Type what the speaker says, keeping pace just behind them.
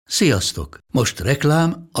Sziasztok! Most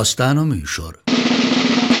reklám, aztán a műsor.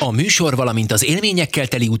 A műsor, valamint az élményekkel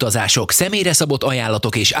teli utazások, személyre szabott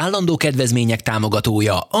ajánlatok és állandó kedvezmények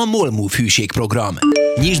támogatója a MOLMOVE hűségprogram.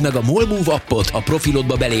 Nyisd meg a MOLMOVE appot, a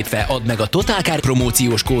profilodba belépve add meg a Totalcar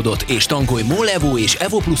promóciós kódot és tankolj MOL Evo és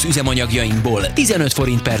Evo Plus üzemanyagjainkból 15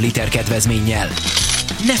 forint per liter kedvezménnyel.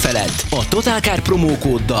 Ne feledd, a Totalcar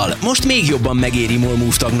promókóddal most még jobban megéri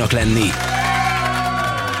MOLMOVE tagnak lenni.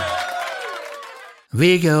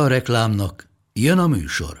 Vége a reklámnak, jön a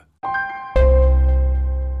műsor.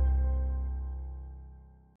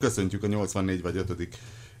 Köszöntjük a 84 vagy 5.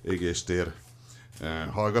 égéstér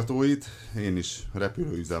hallgatóit. Én is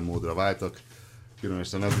repülőüzemmódra váltak.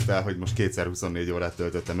 Különösen azután, hogy most 2x24 órát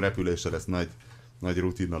töltöttem repüléssel, ezt nagy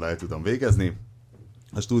rutinnal el tudom végezni.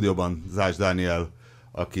 A stúdióban Zás Dániel,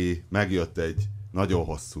 aki megjött egy nagyon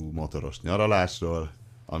hosszú motoros nyaralásról,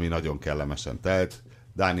 ami nagyon kellemesen telt.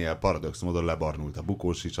 Dániel paradox módon lebarnult a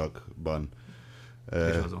bukósisakban.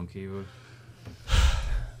 És azon kívül.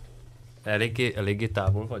 Eléggé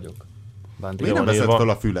távol vagyok. Bánti, miért nem veszed fel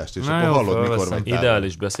a fülest, és akkor hallod, mikor vagy távol?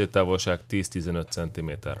 Ideális beszédtávolság 10-15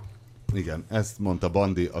 cm. Igen, ezt mondta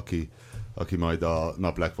Bandi, aki majd a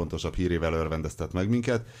nap legfontosabb hírével örvendeztet meg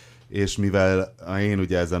minket, és mivel én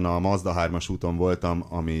ugye ezen a Mazda 3-as úton voltam,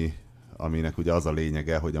 aminek ugye az a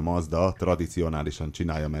lényege, hogy a Mazda tradicionálisan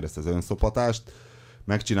csinálja már ezt az önszopatást,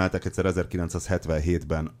 megcsinálták egyszer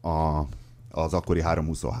 1977-ben az akkori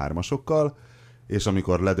 323-asokkal, és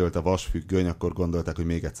amikor ledőlt a vasfüggöny, akkor gondolták, hogy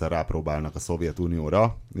még egyszer rápróbálnak a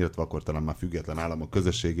Szovjetunióra, illetve akkor talán már független államok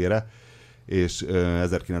közösségére, és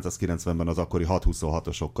 1990-ben az akkori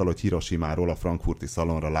 626-osokkal, hogy Hiroshimáról a frankfurti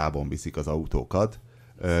szalonra lábon viszik az autókat,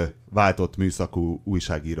 váltott műszakú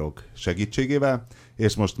újságírók segítségével,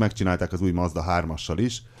 és most megcsinálták az új Mazda 3-assal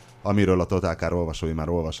is, amiről a Totalcar olvasói már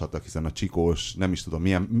olvashattak, hiszen a csikós, nem is tudom,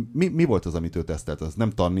 mi volt az, amit ő tesztelt? Az nem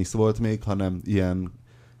Tannis volt még, hanem ilyen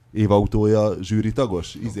évautója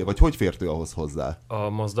zsűritagos? Vagy hogy fért ő ahhoz hozzá? A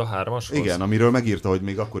Mazda 3-ashoz? Igen, amiről megírta, hogy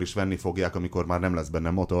még akkor is venni fogják, amikor már nem lesz benne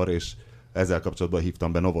motor, és ezzel kapcsolatban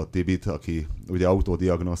hívtam be Novot Tibit, aki ugye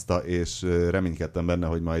autódiagnoszta, és reménykedtem benne,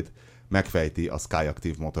 hogy majd megfejti a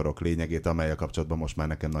Skyactiv motorok lényegét, amellyel kapcsolatban most már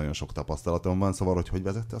nekem nagyon sok tapasztalatom van, szóval hogy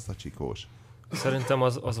vezette azt a csikós? Szerintem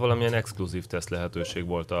az valamilyen exkluzív teszt lehetőség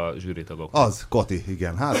volt a zsűritagoknak. Az, Koti,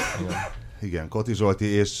 igen, hát igen, Koti Zsolti,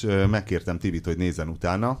 és megkértem Tibit, hogy nézzen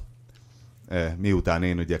utána. Miután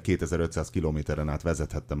én ugye 2500 kilométeren át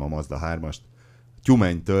vezethettem a Mazda 3-ast,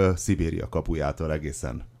 Tyumenytől, Szibéria kapujától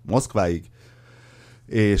egészen Moszkváig,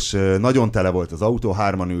 és nagyon tele volt az autó,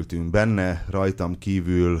 3-an ültünk benne, rajtam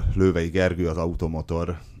kívül Lővei Gergő, az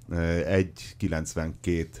automotor,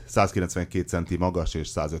 192 centi magas és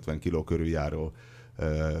 150 kg körüljáró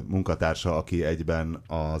munkatársa, aki egyben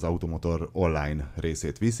az automotor online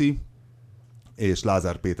részét viszi, és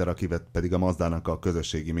Lázár Péter, aki pedig a Mazdának a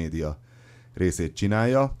közösségi média részét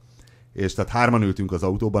csinálja, és tehát 3-an ültünk az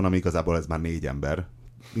autóban, ami igazából ez már 4 ember,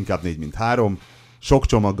 inkább 4, mint 3, sok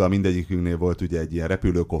csomaggal mindegyikünknél volt ugye egy ilyen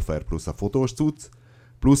repülőkoffer plusz a fotós cucc,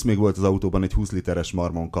 plusz még volt az autóban egy 20 literes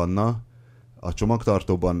marmonkanna, a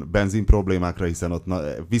csomagtartóban benzin problémákra, hiszen ott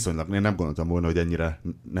viszonylag én nem gondoltam volna, hogy ennyire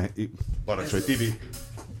parancsolj, Tibi!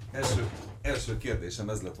 Első kérdésem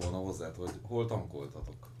ez lett volna hozzád, hogy hol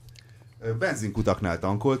tankoltatok? Benzinkutaknál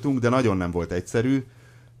tankoltunk, de nagyon nem volt egyszerű.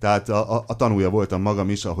 Tehát a tanúja voltam magam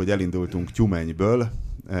is, ahogy elindultunk Tyumenyből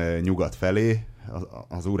nyugat felé,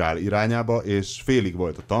 az Urál irányába, és félig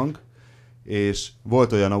volt a tank, és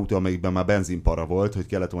volt olyan autó, amelyikben már benzinpara volt, hogy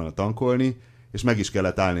kellett volna tankolni, és meg is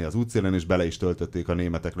kellett állni az útszélen, és bele is töltötték a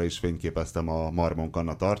németekre, és fényképeztem a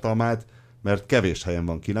marmonkanna tartalmát, mert kevés helyen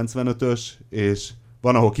van 95-ös, és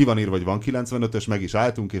van, ahol ki van írva, hogy van 95-ös, meg is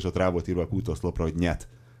álltunk, és ott rá volt írva a kútoszlopra, hogy nyet.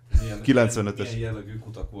 95-ös. Milyen jellegű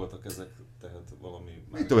kutak voltak ezek, tehát valami...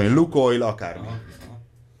 Mit tudom én, Lukoil, akármi. Aha.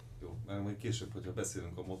 Jó, mert majd később, hogyha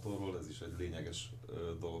beszélünk a motorról, ez is egy lényeges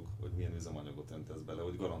dolog, hogy milyen üzemanyagot öntesz bele,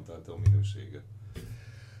 hogy garantálta a minőséget.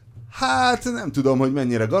 Hát nem tudom, hogy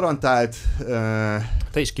mennyire garantált.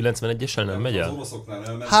 Te is 91-essel nem megy el? Az oroszoknál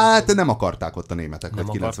elmentek. Hát nem akarták ott a németek, Nem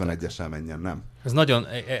hogy akarták? 91-essel menjen, nem. Ez nagyon,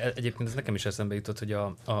 egyébként ez nekem is eszembe jutott, hogy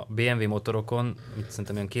a BMW motorokon,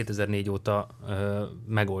 szerintem olyan 2004 óta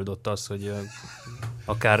megoldott az, hogy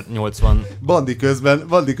akár 80... Bandi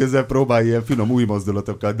közben próbál ilyen finom új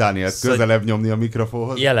mozdulatokkal Dánielt közelebb nyomni a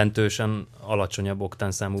mikrofonhoz. Jelentősen alacsonyabb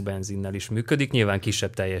oktánszámú benzinnel is működik, nyilván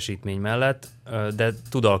kisebb teljesítmény mellett, de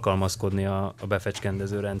tud alkalmazkodni a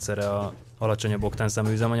befecskendező rendszere a alacsonyabb oktánszámú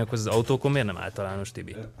üzemanyaghoz. Az autókon miért nem általános,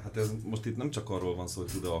 Tibi? Hát ez most itt nem csak arról van szó,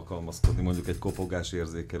 hogy tud alkalmazkodni mondjuk egy kopogás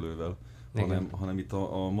érzékelővel, hanem itt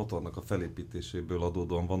a motornak a felépítéséből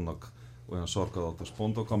adódóan vannak olyan sarkalatos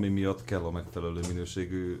pontok, ami miatt kell a megfelelő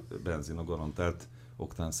minőségű benzin, a garantált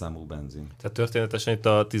oktánszámú benzin. Tehát történetesen itt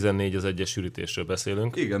a 14 az egyes sűrítésről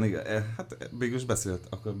beszélünk. Igen, hát végülis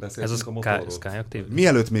beszéltünk Ez a motorról. a Skyactiv?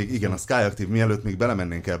 Mielőtt még, igen, a Skyactiv, mielőtt még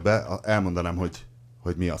belemennénk ebbe, elmondanám,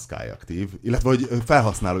 hogy mi a Skyactiv, illetve hogy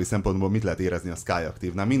felhasználói szempontból mit lehet érezni a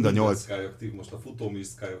Skyactivnál. Mind a 8... Skyactiv, most a futóm is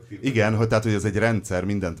Skyactiv. Igen, tehát hogy ez egy rendszer,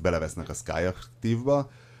 mindent belevesznek a Skyactivba.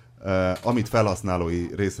 Amit felhasználói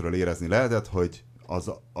részről érezni lehetett, hogy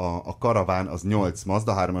a karaván az 8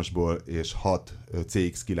 Mazda 3-asból és 6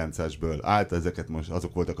 CX-9-esből állt, ezeket most,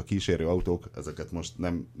 azok voltak a kísérő autók, ezeket most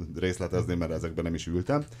nem részletezném, mert ezekben nem is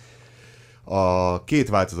ültem. A két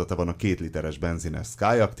változata van a 2 literes benzines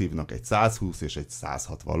Skyactivnak, egy 120 és egy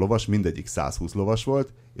 160 lovas, mindegyik 120 lovas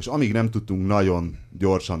volt, és amíg nem tudtunk nagyon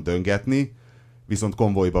gyorsan döngetni, viszont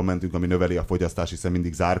konvojban mentünk, ami növeli a fogyasztást, hiszen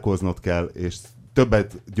mindig zárkóznod kell, és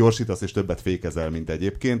többet gyorsítasz és többet fékezel, mint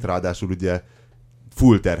egyébként, ráadásul ugye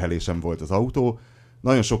full terhelésem volt az autó,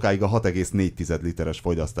 nagyon sokáig a 6,4 literes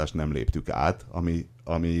fogyasztást nem léptük át,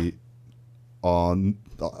 ami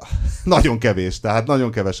nagyon kevés, tehát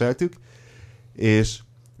nagyon keveseltük, és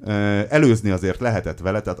előzni azért lehetett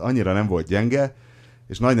vele, tehát annyira nem volt gyenge,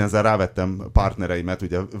 és nagy nehezen rávettem partnereimet,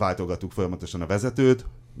 ugye váltogattuk folyamatosan a vezetőt,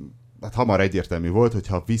 hát hamar egyértelmű volt, hogy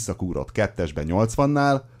ha visszakúrott 2-esben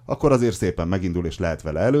 80-nál, akkor azért szépen megindul és lehet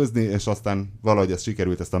vele előzni, és aztán valahogy ez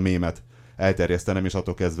sikerült ezt a mémet elterjesztenem, és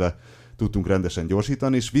attól kezdve tudtunk rendesen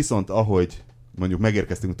gyorsítani, és viszont ahogy mondjuk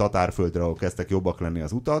megérkeztünk Tatárföldre, ahol kezdtek jobbak lenni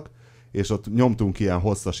az utak, és ott nyomtunk ilyen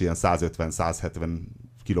hosszas, ilyen 150-170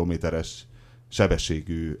 kilométeres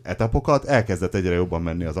sebességű etapokat, elkezdett egyre jobban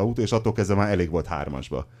menni az autó, és attól kezdve már elég volt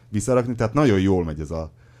 3-asba visszarakni, tehát nagyon jól megy ez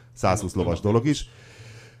a 120 lovas dolog is.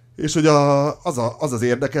 És hogy az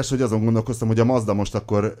érdekes, hogy azon gondolkoztam, hogy a Mazda most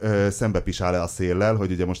akkor szembe pisál-e a széllel,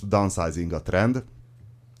 hogy ugye most a downsizing a trend,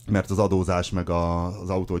 mert az adózás meg az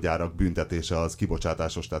autógyárak büntetése az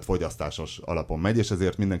kibocsátásos, tehát fogyasztásos alapon megy, és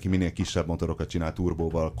ezért mindenki minél kisebb motorokat csinál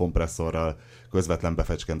turbóval, kompresszorral, közvetlen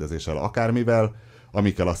befecskendezéssel, akármivel,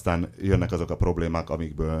 amikkel aztán jönnek azok a problémák,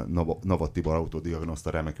 amikből Novot Tibor autódiagnoszta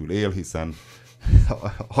remekül él, hiszen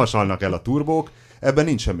hasalnak el a turbók. Ebben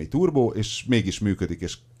nincs semmi turbó, és mégis működik,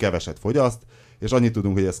 és keveset fogyaszt, és annyit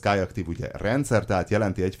tudunk, hogy a Skyactiv ugye rendszer, tehát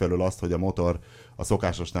jelenti egyfelől azt, hogy a motor a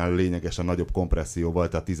szokásosnál lényegesen nagyobb kompresszióval,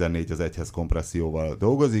 tehát 14:1 kompresszióval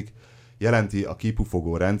dolgozik, jelenti a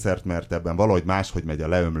kipufogó rendszert, mert ebben valahogy máshogy megy a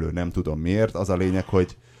leömlő, nem tudom miért. Az a lényeg,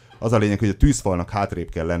 hogy a tűzfalnak hátrébb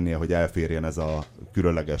kell lennie, hogy elférjen ez a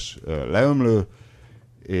különleges leömlő,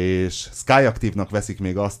 és Skyactivnak veszik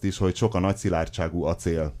még azt is, hogy sok a nagy szilárdságú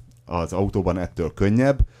acél az autóban, ettől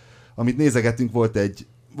könnyebb. Amit nézegettünk,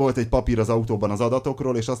 volt egy papír az autóban az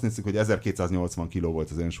adatokról, és azt néztük, hogy 1280 kg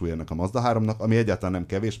volt az önsúly ennek a Mazda 3-nak, ami egyáltalán nem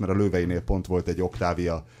kevés, mert a lőveinél pont volt egy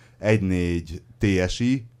Octavia 1.4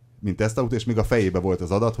 TSI, mint tesztautó, és még a fejébe volt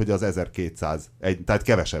az adat, hogy az 1200, tehát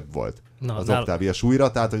kevesebb volt az Octavia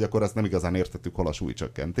súlyra, tehát hogy akkor azt nem igazán értettük, hol a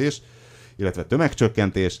súlycsökkentés, illetve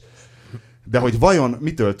tömegcsökkentés, de hogy vajon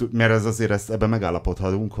mitől, mert ebben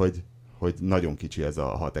megállapodhatunk, hogy nagyon kicsi ez a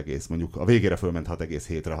 6, mondjuk a végére fölment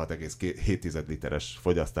 6,7-re, 6,7 literes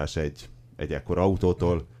fogyasztás egy ekkora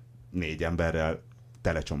autótól, 4 emberrel,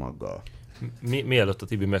 telecsomaggal. Mielőtt a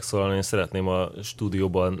Tibi megszólalna, én szeretném a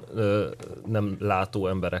stúdióban nem látó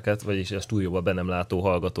embereket, vagyis a stúdióban be nem látó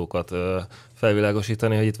hallgatókat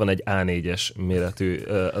felvilágosítani, hogy itt van egy A4-es méretű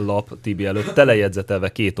lap Tibi előtt,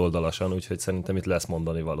 telejegyzetelve 2 oldalasan, úgyhogy szerintem itt lesz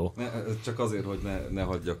mondani való. Csak azért, hogy ne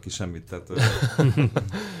hagyjak ki semmit, tehát,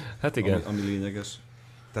 hát igen. Ami lényeges.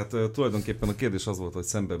 Tehát tulajdonképpen a kérdés az volt, hogy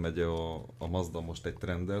szembe megy a Mazda most egy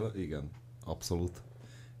trenddel. Igen, abszolút.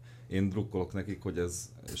 Én drukkolok nekik, hogy ez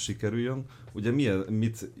sikerüljön. Ugye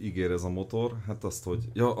mit ígér ez a motor? Hát azt, hogy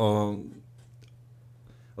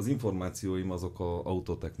az információim azok a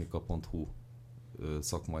autotechnika.hu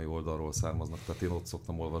szakmai oldalról származnak, tehát én ott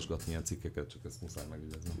szoktam olvasgatni ilyen cikkeket, csak ezt muszáj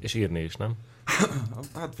megjegyezni. És írni is, nem?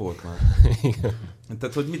 Hát volt már.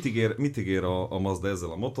 Tehát, hogy mit ígér a Mazda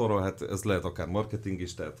ezzel a motorral? Hát ez lehet akár marketing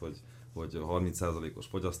is, tehát, hogy 30%-os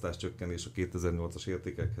fogyasztáscsökkenés a 2008-as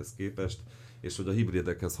értékekhez képest, és hogy a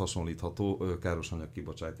hibridekhez hasonlítható károsanyag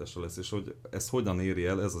kibocsátása lesz, és hogy ez hogyan éri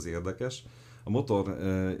el, ez az érdekes. A motor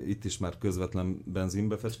itt is már közvetlen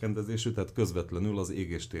benzinbefecskendezésű, tehát közvetlenül az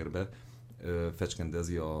égéstérbe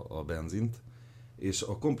fecskendezi a benzint, és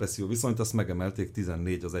a kompresszió viszonyt azt megemelték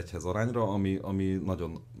 14:1 arányra, ami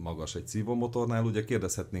nagyon magas egy szívómotornál. Ugye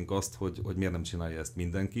kérdezhetnénk azt, hogy miért nem csinálja ezt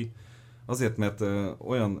mindenki. Azért, mert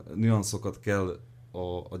olyan nüanszokat kell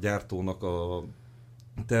a gyártónak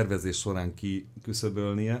tervezés során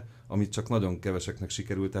kiküszöbölnie, amit csak nagyon keveseknek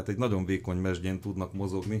sikerült, tehát egy nagyon vékony mesdjén tudnak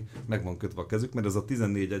mozogni, meg van kötve a kezük, mert ez a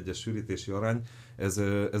 14:1-es sűrítési arány,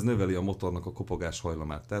 ez növeli a motornak a kopogás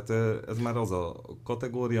hajlamát. Tehát ez már az a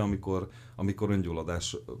kategória, amikor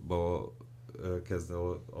öngyulladásba kezd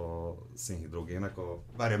a szénhidrogének a...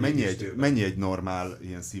 Várja, mennyi egy normál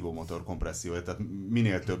ilyen szívómotor kompressziója? Tehát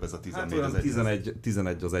minél több ez a 14 hát az 1-hez?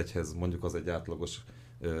 11 az 1-hez, mondjuk az egy átlagos.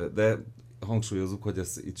 De hangsúlyozzuk, hogy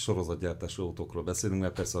itt sorozatgyártású autókról beszélünk,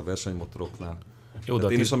 mert persze a versenymotoroknál. Jó, de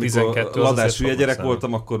én is, amikor ladás hülye gyerek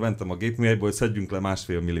voltam, akkor mentem a gépműhelybe, hogy szedjünk le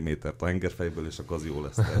 1,5 millimétert a hengerfejből, és akkor az jó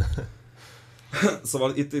lesz.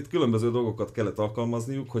 Szóval itt különböző dolgokat kellett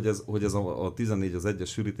alkalmazniuk, hogy ez a 14 az 1-es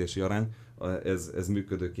sűrítési arány, ez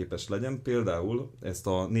működőképes legyen. Például ezt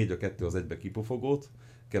a 4:2 az 1-be kipufogót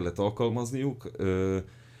kellett alkalmazniuk.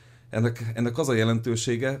 Ennek az a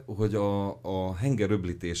jelentősége, hogy a henger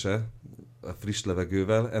öblítése a friss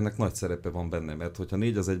levegővel, ennek nagy szerepe van benne, mert hogyha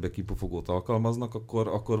 4 az 1-be kipufogót alkalmaznak,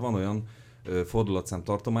 akkor van olyan fordulatszám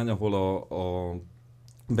tartomány, ahol a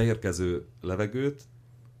beérkező levegőt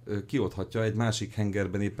kiadhatja egy másik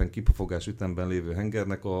hengerben, éppen kipufogás ütemben lévő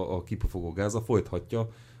hengernek a kipufogó gáza folythatja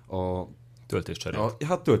a töltéscserét.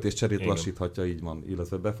 Hát töltéscserét lassíthatja, így van,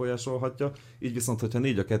 illetve befolyásolhatja. Így viszont, hogyha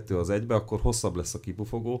 4:2 az 1-be, akkor hosszabb lesz a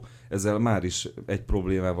kipufogó. Ezzel már is egy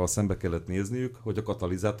problémával szembe kellett nézniük, hogy a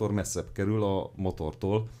katalizátor messzebb kerül a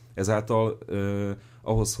motortól. Ezáltal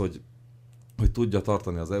ahhoz, hogy tudja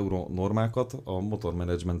tartani az Euro normákat, a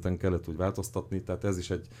motormenedzsmenten kellett úgy változtatni, tehát ez is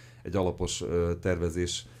egy alapos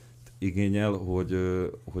tervezés igényel,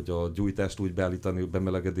 hogy a gyújtást úgy beállítani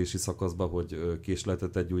bemelegedési szakaszba, hogy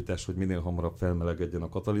késleltetett gyújtás, hogy minél hamarabb felmelegedjen a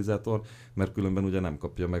katalizátor, mert különben ugye nem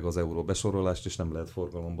kapja meg az Euro besorolást, és nem lehet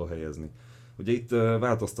forgalomba helyezni. Ugye itt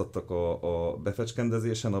változtattak a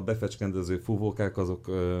befecskendezésen, a befecskendező fúvókák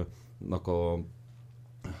azoknak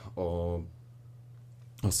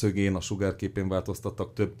a szögén, a sugárképén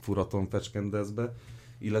változtattak, több furaton fecskendezbe,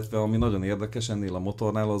 illetve ami nagyon érdekes ennél a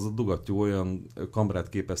motornál, az a dugattyú olyan kamrát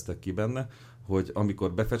képeztek ki benne, hogy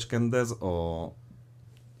amikor befecskendez, a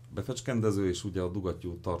befecskendező és ugye a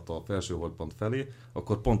dugattyú tart a felső holdpont felé,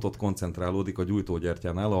 akkor pont ott koncentrálódik a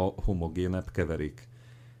gyújtógyertyánál a homogénebb keverék.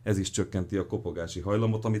 Ez is csökkenti a kopogási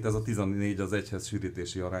hajlamot, amit ez a 14 az 1-hez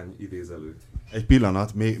sűrítési arány idéz elő. Egy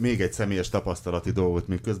pillanat, még egy személyes tapasztalati dolgot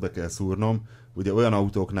még közbe kell szúrnom. Ugye olyan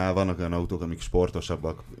autóknál vannak olyan autók, amik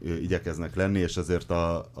sportosabbak igyekeznek lenni, és azért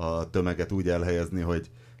a tömeget úgy elhelyezni, hogy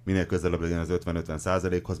minél közelebb legyen az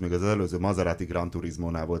 50-50%-hoz. Még az előző Maserati Gran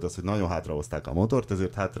Turismo-nál volt az, hogy nagyon hátrahozták a motort,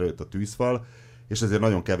 ezért hátrajött a tűzfal, és ezért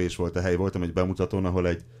nagyon kevés volt a hely. Voltam egy bemutatón, ahol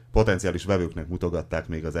egy potenciális vevőknek mutogatták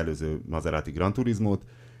még az előző Maserati Gran Turismót,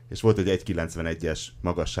 és volt egy 1,91-es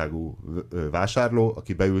magasságú vásárló,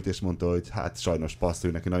 aki beült és mondta, hogy hát sajnos passz,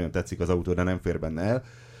 neki nagyon tetszik az autó, de nem fér benne el.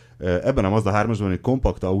 Ebben a Mazda 3-asban egy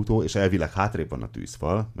kompakt autó, és elvileg hátrébb van a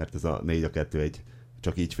tűzfal, mert ez a 4:2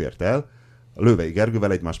 csak így fért el. A Lővei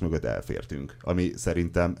Gergővel egymás mögött elfértünk, ami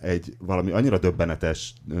szerintem egy valami annyira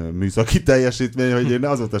döbbenetes műszaki teljesítmény, hogy én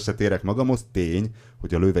azóta se térek magamhoz. Tény,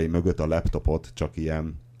 hogy a Lővei mögött a laptopot csak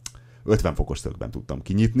ilyen 50 fokos szögben tudtam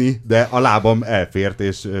kinyitni, de a lábam elfért,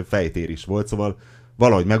 és fejtér is volt, szóval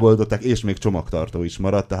valahogy megoldották, és még csomagtartó is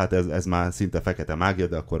maradt, tehát ez már szinte fekete mágia,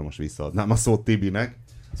 de akkor most visszaadnám a szót Tibinek.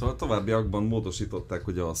 Szóval továbbiakban módosították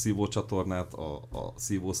ugye a szívócsatornát, a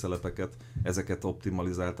szívószelepeket, ezeket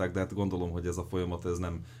optimalizálták, de hát gondolom, hogy ez a folyamat ez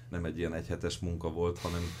nem egy ilyen egyhetes munka volt,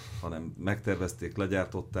 hanem megtervezték,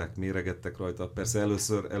 legyártották, méregettek rajta. Persze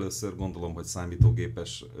először gondolom, hogy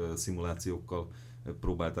számítógépes szimulációkkal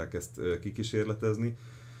próbálták ezt kikísérletezni.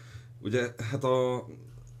 Ugye, hát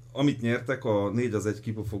amit nyertek a 4 az 1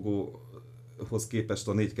 kipufogóhoz képest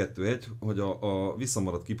a 4-2-1, hogy a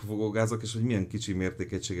visszamaradt kipufogógázak, és hogy milyen kicsi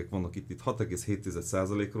mértékegységek vannak itt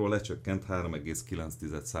 6,7%-ról lecsökkent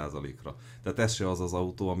 3,9%-ra. Tehát ez se az az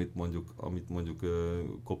autó, amit mondjuk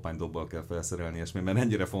koppánydobbal kell felszerelni, mert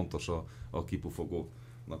ennyire fontos a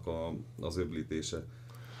kipufogónak az öblítése.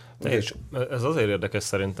 És ez azért érdekes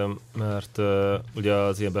szerintem, mert ugye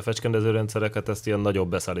az ilyen befecskendező rendszereket ezt ilyen nagyobb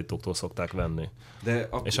beszállítóktól szokták venni.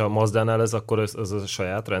 És a Mazdánál ez akkor ez a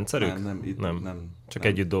saját rendszerük? Nem. Csak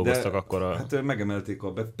együtt dolgoztak akkor a... Hát megemelték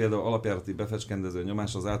például alapjárati befecskendező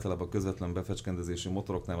nyomás, az általában közvetlen befecskendezési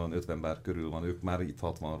motoroknál van 50 bár körül van, ők már itt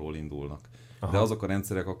 60-ról indulnak. Aha. De azok a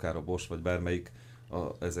rendszerek, akár a Bosch vagy bármelyik,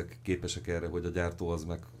 ezek képesek erre, hogy a gyártó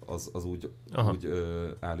az úgy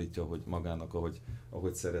állítja, hogy magának,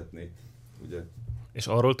 ahogy szeretné. Ugye? És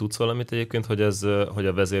arról tudsz valamit egyébként, hogy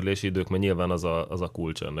a vezérlési idők, mert nyilván az a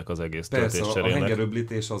kulcs ennek az egész töltéscserének. A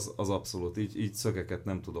hengeröblítés az abszolút, így szögeket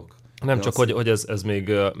nem tudok. Nem csak, hogy ez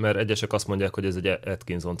még, mert egyesek azt mondják, hogy ez egy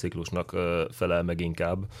Atkinson ciklusnak felel meg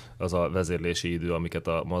inkább az a vezérlési idő, amiket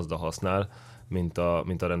a Mazda használ, mint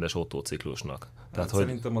a rendes Otto ciklusnak. Tehát,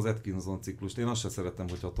 szerintem az Atkinson ciklust, én azt sem szeretem,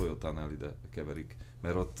 hogyha a Toyotánál ide keverik,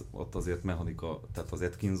 mert ott azért mechanika, tehát az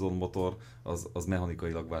Atkinson motor az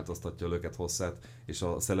mechanikailag változtatja a löket hosszát, és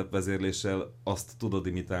a szelepvezérléssel azt tudod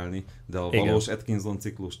imitálni, de a valós Atkinson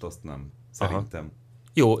ciklust azt nem, szerintem. Aha.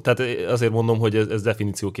 Jó, tehát azért mondom, hogy ez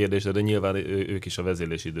definíció kérdése, de nyilván ők is a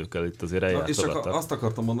vezérlési időkkel itt azért eljátszogattak. És azt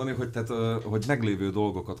akartam mondani, hogy meglévő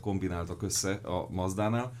dolgokat kombináltak össze a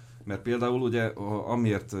Mazdánál, mert például ugye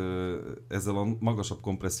amiért ezzel a magasabb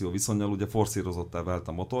kompresszió viszonnyal ugye forszírozottá vált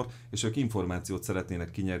a motor, és ők információt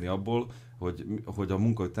szeretnének kinyerni abból, hogy a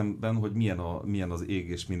munkaütemben, hogy milyen az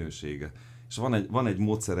égés minősége. És van egy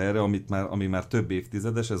módszer erre, ami már több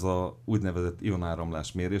évtizedes, ez a úgynevezett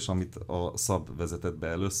ionáramlás mérés, amit a SAB vezetett be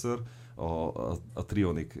először a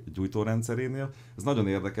Trionic gyújtórendszerénél. Ez nagyon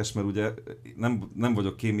érdekes, mert ugye nem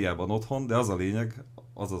vagyok kémiában otthon, de az a lényeg,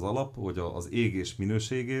 az alap, hogy az égés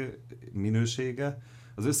minősége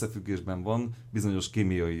az összefüggésben van bizonyos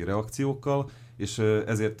kémiai reakciókkal, és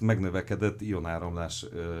ezért megnövekedett ionáramlás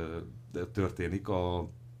történik a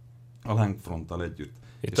lángfronttal együtt.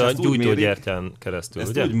 Itt a gyújtógyertyán keresztül,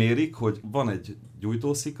 ugye? Ezt úgy mérik, hogy van egy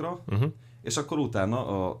gyújtószikra, és akkor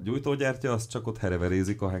utána a gyújtógyertya az csak ott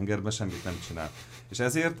hereverézik a hengerbe, semmit nem csinál. És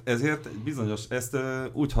ezért bizonyos, ezt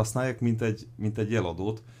úgy használják, mint egy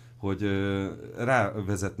jeladót, hogy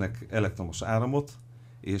rávezetnek elektromos áramot,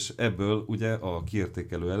 és ebből ugye a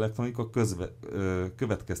kiértékelő elektronika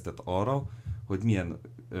következtet arra, hogy milyen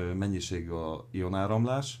mennyiségű a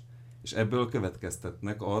ionáramlás, és ebből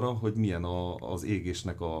következtetnek arra, hogy milyen az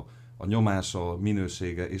égésnek a nyomása,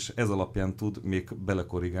 minősége, és ez alapján tud még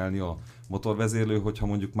belekorrigálni a motorvezérlő, hogyha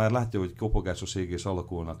mondjuk már látja, hogy kopogásos égés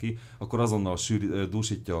alakulna ki, akkor azonnal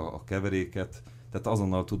dúsítja a keveréket, tehát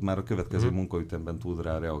azonnal tud már a következő munkaütemben tud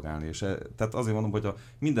rá reagálni. És tehát azért mondom, hogy a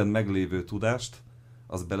minden meglévő tudást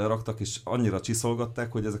azt beleraktak, és annyira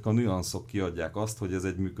csiszolgatták, hogy ezek a nüanszok kiadják azt, hogy ez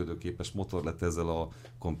egy működőképes motor lett ezzel a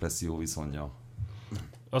kompresszió viszonnyal.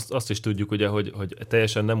 Azt is tudjuk ugye, hogy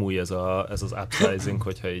teljesen nem új ez az upsizing,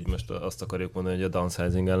 hogyha így most azt akarjuk mondani, hogy a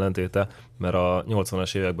downsizing ellentéte, mert a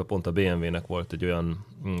 80-as években pont a BMW-nek volt egy olyan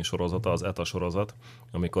sorozata, az ETA sorozat,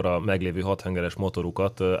 amikor a meglévő 6 hengeres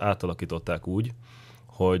motorukat átalakították úgy,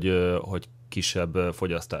 hogy kisebb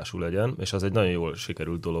fogyasztású legyen, és az egy nagyon jól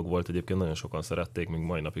sikerült dolog volt, egyébként nagyon sokan szerették, még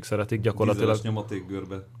mai napig szeretik. Gyakorlatilag dízeles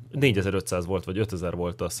nyomatékgörbe. 4500 volt, vagy 5000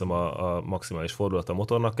 volt azt hiszem a maximális fordulat a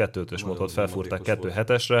motornak, 2.5-ös motort felfúrták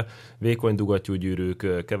 2.7-esre, vékony dugattyú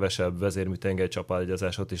gyűrűk, kevesebb vezérmű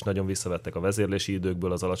tengelycsapágyazásot is nagyon visszavettek a vezérlési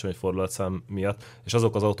időkből az alacsony fordulatszám miatt, és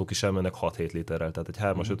azok az autók is elmennek 6-7 literrel, tehát egy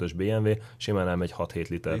 3-as, 5-ös BMW simán elmegy 6-7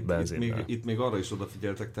 liter benzinnel. Itt még arra is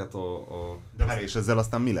odafigyeltek, tehát De várj, és ezzel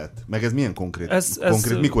aztán mi lett? Meg ez milyen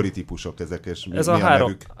konkrét mikori típusok ezek? És ez a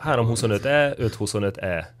 325E,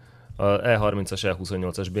 525E. A E30-as,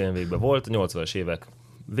 E28-as BMW-kben volt, 80-as évek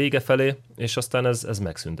vége felé, és aztán ez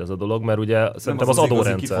megszűnt ez a dolog, mert ugye szerintem az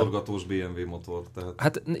adórendszer... kiforgatós BMW motor. Tehát...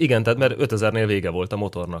 Hát igen, tehát mert 5000-nél vége volt a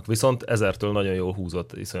motornak, viszont 1000-től nagyon jól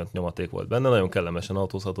húzott, iszonyat nyomaték volt benne, nagyon kellemesen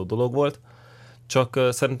autózható dolog volt, csak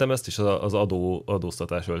szerintem ezt is az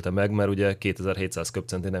adóztatás ölte meg, mert ugye 2700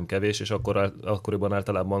 köbcenti nem kevés, és akkoriban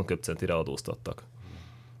általában köbcentire adóztattak.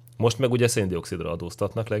 Most meg ugye széndioxidra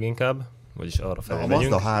adóztatnak leginkább, vagyis arra felé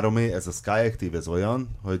megyünk. A Mazda 3E, ez a Skyactiv, ez olyan,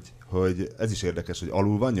 hogy ez is érdekes, hogy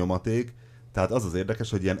alul van nyomaték, tehát az érdekes,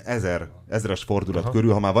 hogy ilyen 1000-es fordulat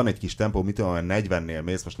körül, ha már van egy kis tempó, mit olyan 40-nél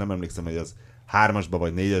mész, most nem emlékszem, hogy az 3-asba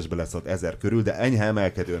vagy 4-esbe lesz ott 1000 körül, de enyhe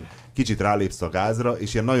emelkedőn kicsit rálépsz a gázra,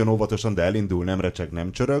 és ilyen nagyon óvatosan, de elindul, nem recseg,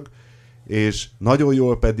 nem csörög, és nagyon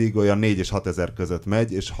jól pedig olyan 4 és 6000 között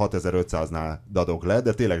megy, és 6500-nál dadog le,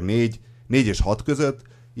 de tényleg 4 és 6 között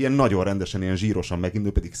ilyen nagyon rendesen, ilyen zsírosan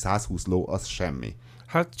megindul, pedig 120 ló, az semmi.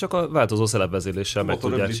 Hát csak a változó szelepvezérléssel meg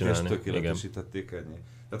tudják csinálni. Tökéletesítették ennyi.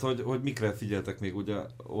 Tehát, hogy mikre figyeltek még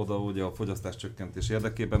ugye a fogyasztás csökkentés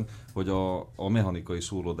érdekében, hogy a mechanikai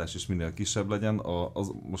súrlódás is minél kisebb legyen.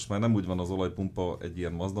 Most már nem úgy van az olajpumpa egy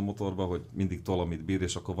ilyen Mazda motorban, hogy mindig tol, amit bír,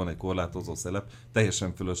 és akkor van egy korlátozó szelep,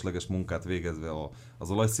 teljesen fölösleges munkát végezve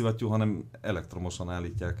az olajszivattyú, hanem elektromosan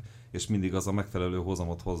állítják, és mindig az a megfelelő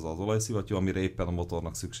hozamot hozza az olajszivattyú, amire éppen a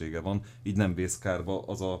motornak szüksége van, így nem vész kárba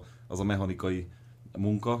az a mechanikai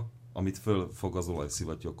munka, amit fölfog az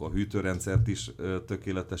olajszivattyú, akkor a hűtőrendszert is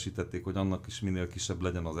tökéletesítették, hogy annak is minél kisebb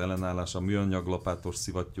legyen az ellenállás, a műanyag lapátos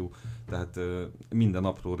szivattyú, tehát minden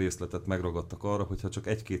apró részletet megragadtak arra, hogyha csak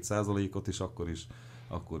 1-2% is,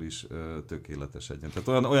 akkor is tökéletes legyen.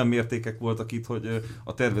 Tehát olyan mértékek voltak itt, hogy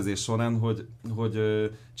a tervezés során, hogy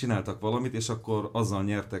csináltak valamit, és akkor azzal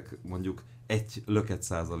nyertek mondjuk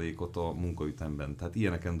 1% a munkaütemben. Tehát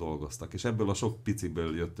ilyeneken dolgoztak. És ebből a sok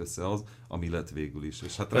piciből jött össze az, ami lett végül is.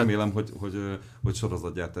 És hát remélem, hogy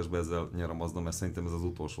sorozatgyártásban ezzel nyer a Mazda, mert szerintem ez az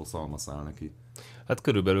utolsó szalmaszál neki. Hát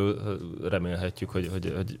körülbelül remélhetjük,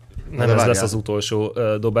 hogy nem ez lesz az utolsó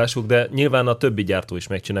dobásuk, de nyilván a többi gyártó is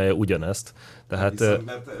megcsinálja ugyanezt. Tehát, hiszem,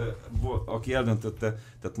 mert aki eldöntötte,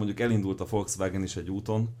 tehát mondjuk elindult a Volkswagen is egy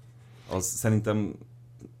úton, az szerintem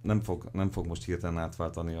nem fog most hirtelen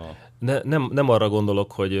átváltani a... Nem arra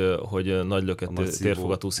gondolok, hogy nagy löketű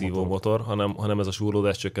térfogatú szívómotor, hanem ez a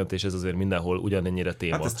súrlódás csökkentés, ez azért mindenhol ugyanennyire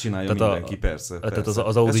téma. Hát ezt csinálja tehát mindenki, persze. Tehát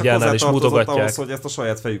az Audi gyárnál is mutogatják. Ahhoz, hogy ezt a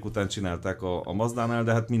saját fejük után csinálták a Mazdánál,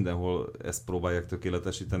 de hát mindenhol ezt próbálják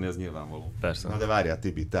tökéletesíteni, ez nyilvánvaló. Persze. Na de várjál,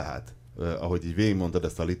 Tibi, tehát, ahogy így végigmondtad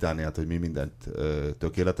ezt a litániát, hogy mi mindent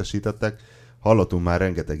tökéletesítettek, hallottunk már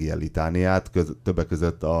rengeteg ilyen litániát, többek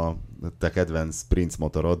között a te kedvenc Prince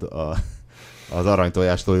motorod, az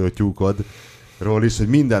aranytojástól tyúkodról is, hogy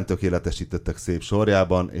mindent tökéletesítettek szép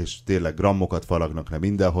sorjában, és tényleg grammokat faragnak le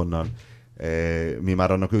mindenhonnan. Mi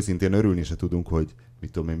már annak őszintén örülni se tudunk, hogy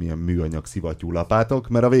mit tudom én, milyen műanyag szivattyú lapátok,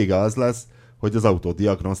 mert a vége az lesz, hogy az autó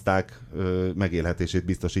diagnoszták megélhetését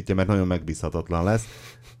biztosítja, mert nagyon megbízhatatlan lesz.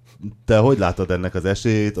 Te hogy látod ennek az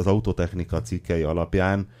esélyét az autotechnika cikkei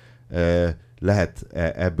alapján? Lehet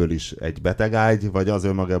ebből is egy betegágy, vagy az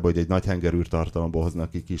önmagában, hogy egy nagy hengerűrtartalomból hoznak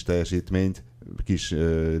ki kis teljesítményt, kis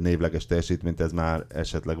névleges teljesítményt, ez már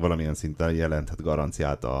esetleg valamilyen szinten jelenthet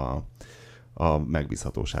garanciát a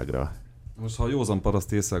megbízhatóságra. Most ha a józan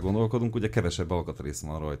paraszt észre gondolkodunk, ugye kevesebb alkatrész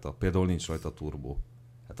van rajta. Például nincs rajta turbó.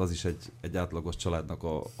 Hát az is egy átlagos családnak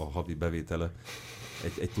a havi bevétele,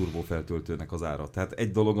 egy turbófeltöltőnek az ára. Tehát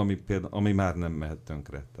egy dolog, ami már nem mehet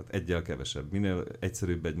tönkre. Tehát egyel kevesebb. Minél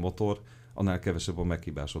egyszerűbb egy motor, annál kevesebb a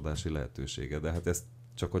meghibásodási lehetősége. De hát ezt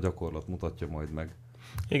csak a gyakorlat mutatja majd meg.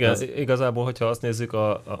 Igen, igazából, hogyha azt nézzük,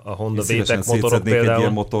 a Honda VTEC motorok például... egy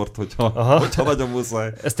ilyen motort, hogyha nagyon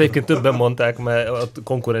muszáj. Ezt egyébként többen mondták, mert a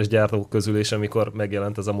konkurens gyártók közül is, amikor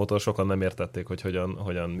megjelent ez a motor, sokan nem értették, hogy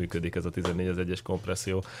hogyan működik ez a 14.1-es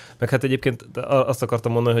kompresszió. Meg hát egyébként azt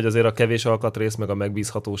akartam mondani, hogy azért a kevés alkatrész, meg a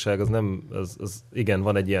megbízhatóság, az nem, az igen,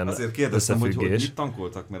 van egy ilyen azért kérdeztem, hogy mit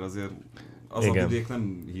tankoltak, mert azért az a vidék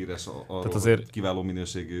nem híres arról, azért... hogy kiváló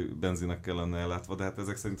minőségű benzinek kellene ellátva, de hát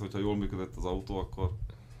ezek szerint, hogyha jól működött az autó, akkor...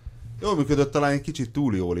 Jól működött, talán egy kicsit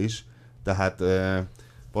túl jól is, tehát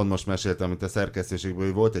pont most meséltem, mint a szerkesztőségből,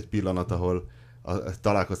 hogy volt egy pillanat, ahol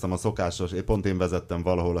találkoztam a szokásos, pont én vezettem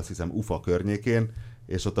valahol, azt hiszem Ufa környékén,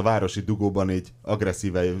 és ott a városi dugóban így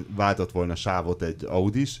agresszíven váltott volna sávot egy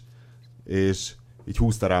Audis, és így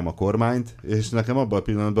húzta rám a kormányt, és nekem abban a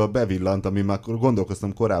pillanatban bevillant, ami már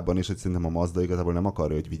gondolkoztam korábban is, hogy szerintem a Mazda igazából nem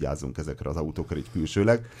akarja, hogy vigyázzunk ezekre az autókra így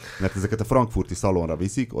külsőleg, mert ezeket a frankfurti szalonra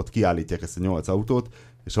viszik, ott kiállítják ezt a 8 autót,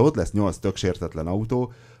 és ha ott lesz 8 tök sértetlen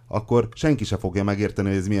autó, akkor senki se fogja megérteni,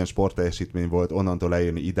 hogy ez milyen sportteljesítmény volt onnantól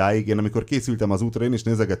eljönni idáig. Én amikor készültem az útra, én is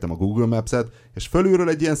nézegettem a Google Maps-et, és fölülről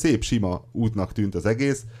egy ilyen szép, sima útnak tűnt az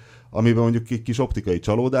egész, amiben mondjuk egy kis optikai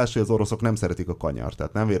csalódás, hogy az oroszok nem szeretik a kanyart.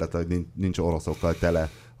 Tehát nem véletlen, hogy nincs oroszokkal tele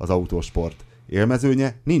az autósport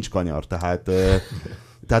élmezőnye, nincs kanyar, tehát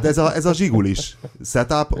ez a zsigulis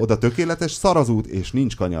setup, oda tökéletes, szar az út, és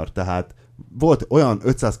nincs kanyar. Tehát volt olyan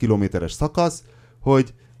 500 kilométeres szakasz,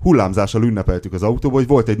 hogy hullámzással ünnepeltük az autóba, hogy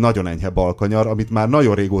volt egy nagyon enyhe balkanyar, amit már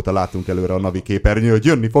nagyon régóta láttunk előre a navi képernyő, hogy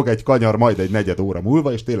jönni fog egy kanyar majd egy negyed óra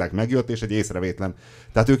múlva, és tényleg megjött, és egy észrevétlen.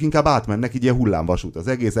 Tehát ők inkább átmennek, így ilyen hullámvasút, az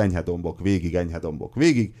egész enyhe dombok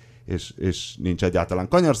végig, és nincs egyáltalán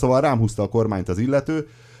kanyar, szóval rám húzta a kormányt az illető.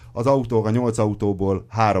 Az autók, a 8 autóból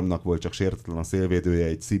 3-nak volt csak sértetlen a szélvédője,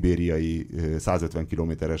 egy szibériai 150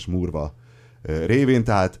 kilométeres Murva révén,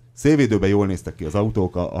 tehát szélvédőben jól néztek ki az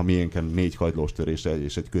autók, a miénken 4 kagylós törés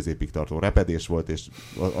és egy középig tartó repedés volt, és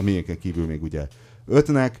a miénken kívül még ugye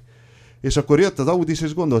 5-nek, és akkor jött az Audi is,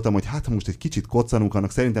 és gondoltam, hogy hát ha most egy kicsit koccanunk,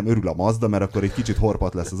 annak szerintem örül a Mazda, mert akkor egy kicsit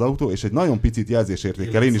horpat lesz az autó, és egy nagyon picit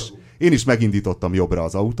jelzésértékkel én is megindítottam jobbra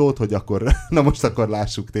az autót, hogy akkor, na most akkor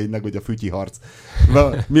lássuk tényleg, hogy a fütyi harc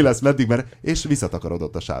mi lesz meddig, és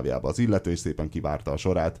visszatakarodott a sávjába az illető, és szépen kivárta a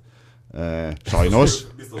sorát. Sajnos.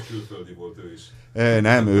 Biztos külföldi volt ő is.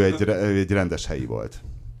 Nem, ő egy rendes helyi volt.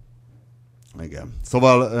 Igen.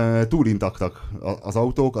 Szóval túl intaktak az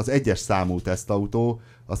autók. Az 1-es számú tesztautó,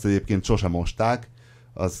 azt egyébként sosem mosták.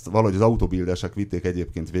 azt valahogy az autóbildesek vitték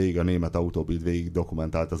egyébként végig, a német autóbild végig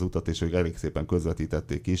dokumentált az utat, és ők elég szépen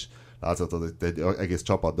közvetítették is. Látszott, hogy egy egész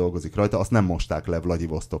csapat dolgozik rajta, azt nem mosták le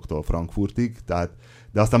Vladivostoktól Frankfurtig,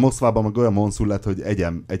 de aztán Moszkvában meg olyan monszul lett, hogy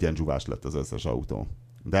egyendzsúvás lett az összes autó.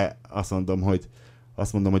 De azt mondom,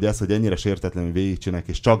 hogy ez, hogy ennyire sértetlenül végigcsinálják,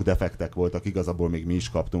 és csak defektek voltak, igazából még mi is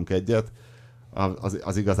kaptunk egyet,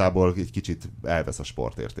 az igazából egy kicsit elvesz a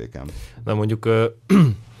sportértéken. Na mondjuk,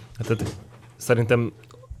 hát szerintem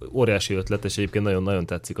óriási ötlet, és egyébként nagyon-nagyon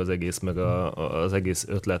tetszik az egész, meg az egész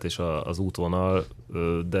ötlet és az útvonal,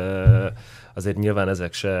 de azért nyilván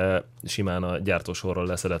ezek se simán a gyártósorról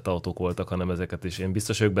leszedett autók voltak, hanem ezeket is. Én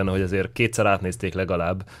biztos vagyok benne, hogy azért kétszer átnézték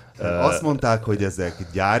legalább. Azt mondták, hogy ezek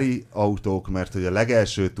gyári autók, mert hogy a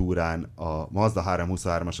legelső túrán a Mazda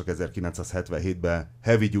 323-asok 1977-ben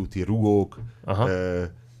heavy duty rugók,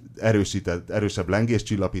 erősebb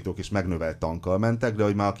lengéscsillapítók és megnövelt tankkal mentek, de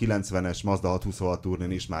hogy már a 90-es Mazda 626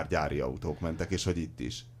 turnén is már gyári autók mentek, és hogy itt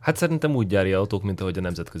is. Hát szerintem úgy gyári autók, mint ahogy a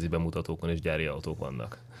nemzetközi bemutatókon is gyári autók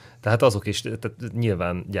vannak. Tehát azok is tehát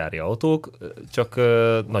nyilván gyári autók, csak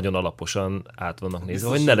nagyon alaposan át vannak nézve,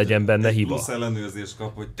 hogy ne legyen benne hiba. Plusz ellenőrzést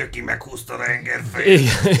kap, hogy töki meghúzta a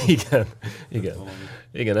hengerfejét.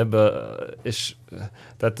 Igen, és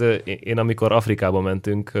tehát én amikor Afrikába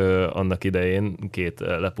mentünk annak idején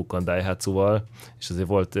 2 lepukkant Daihatsuval, és azért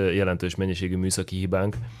volt jelentős mennyiségű műszaki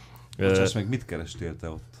hibánk. Bocsáss meg, mit kerestél te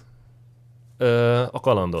ott? A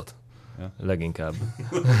kalandot. Ja. Leginkább.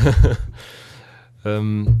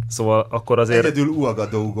 Szóval akkor azért... Egyedül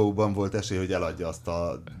Ouagadougouban volt esély, hogy eladja azt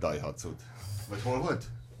a Daihatsut. Vagy hol volt?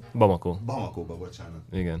 Bamako-ba, bocsánat.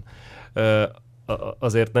 Igen.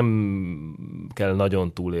 Azért nem kell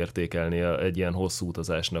nagyon túlértékelni egy ilyen hosszú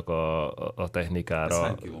utazásnak a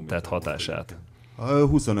technikára tett hatását.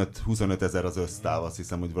 25 ezer az össztáv, azt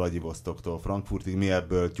hiszem, hogy Vladivostoktól Frankfurtig, mi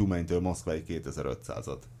ebből Tyumeny-től Moszkváig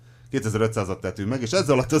 2500-at. 2500-at tettünk meg, és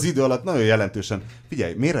ezzel alatt az idő alatt nagyon jelentősen...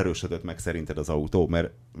 Figyelj, miért erősödött meg szerinted az autó?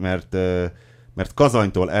 Mert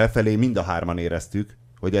Kazanytól elfelé mind a hárman éreztük,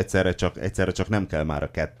 hogy egyszerre csak nem kell már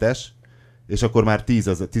a 2-es, és akkor már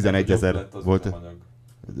 11 ezer volt.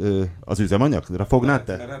 Az üzemanyagra fognád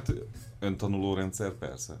te? Mert hát öntanuló rendszer,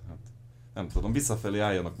 persze. Hát, nem tudom, visszafelé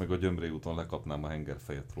álljanak meg a Gyömré úton, lekapnám a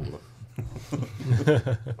hengerfejet róla.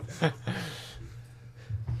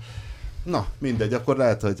 Na, mindegy, akkor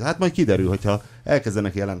lehet, hogy hát majd kiderül, hogyha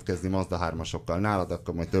elkezdenek jelentkezni Mazda 3-asokkal nálad,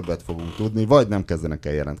 akkor majd többet fogunk tudni, vagy nem kezdenek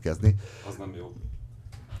el jelentkezni.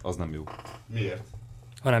 Az nem jó. Miért?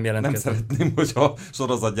 Ha nem jelentkeznek. Nem szeretném, hogyha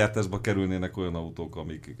sorozatgyártásba kerülnének olyan autók,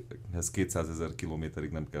 amikhez 200 000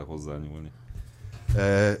 kilométerig nem kell hozzányúlni.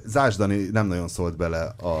 Zás Dani nem nagyon szólt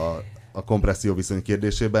bele a kompresszió viszony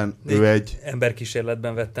kérdésében. Ő egy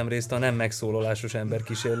emberkísérletben vettem részt, a nem megszólalásos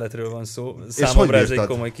emberkísérletről van szó. Számomra ez egy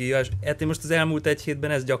komoly kihívás. Hát én most az elmúlt 1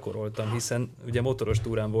 hétben ezt gyakoroltam, hiszen ugye motoros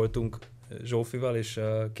túrán voltunk Zsófival, és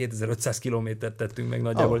 2500 kilométert tettünk meg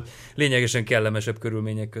nagyjából. Lényegesen kellemesebb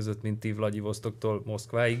körülmények között, mint ti Vladivostoktól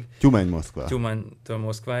Moszkváig. Tyumeny-től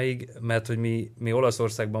Moszkváig, mert hogy mi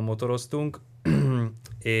Olaszországban motoroztunk,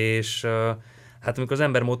 és hát amikor az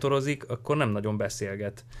ember motorozik, akkor nem nagyon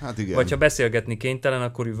beszélget. Hát igen. Vagy ha beszélgetni kénytelen,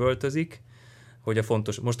 akkor üvöltözik, hogy a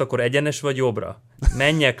fontos. Most akkor egyenes vagy jobbra?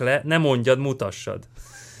 Menjek le, ne mondjad, mutassad.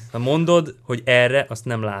 Ha mondod, hogy erre, azt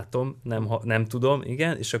nem látom, nem tudom,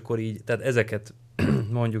 igen, és akkor így, tehát ezeket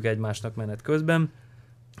mondjuk egymásnak menet közben.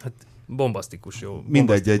 Hát bombasztikus jó.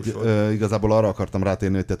 Mindegy, igazából arra akartam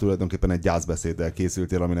rátérni, hogy te tulajdonképpen egy gyászbeszéddel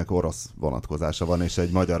készültél, aminek orosz vonatkozása van, és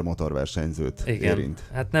egy magyar motorversenyzőt érint.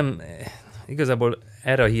 Hát nem... Igazából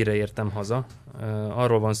erre a hírre értem haza.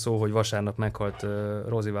 Arról van szó, hogy vasárnap meghalt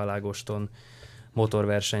Rozivál Ágoston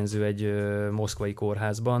motorversenyző egy moszkvai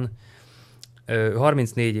kórházban.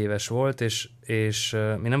 34 éves volt, és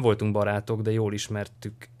mi nem voltunk barátok, de jól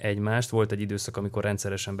ismertük egymást. Volt egy időszak, amikor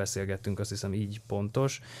rendszeresen beszélgettünk, azt hiszem így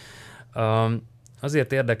pontos.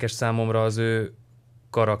 Azért érdekes számomra az ő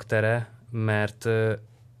karaktere, mert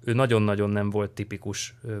ő nagyon-nagyon nem volt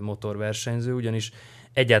tipikus motorversenyző, ugyanis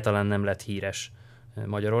egyáltalán nem lett híres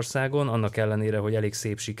Magyarországon, annak ellenére, hogy elég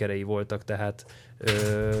szép sikerei voltak, tehát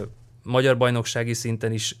magyar bajnoksági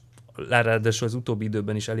szinten is, ráadásul az utóbbi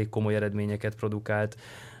időben is elég komoly eredményeket produkált,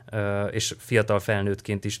 és fiatal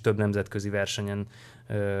felnőttként is több nemzetközi versenyen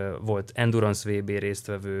volt Endurance VB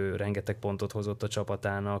résztvevő, rengeteg pontot hozott a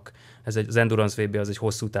csapatának. Az Endurance VB az egy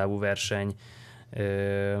hosszú távú verseny.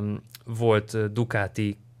 Volt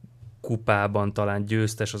Ducati kupában talán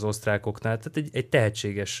győztes az osztrákoknál, tehát egy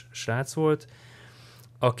tehetséges srác volt,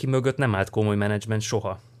 aki mögött nem állt komoly menedzsment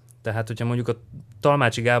soha. Tehát, hogyha mondjuk a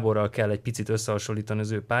Talmácsi Gáborral kell egy picit összehasonlítani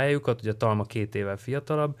az ő pályájukat, ugye a Talma 2 évvel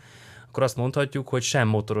fiatalabb, akkor azt mondhatjuk, hogy sem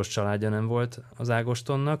motoros családja nem volt az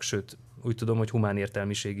Ágostonnak, sőt, úgy tudom, hogy humán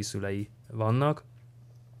értelmiségi szülei vannak,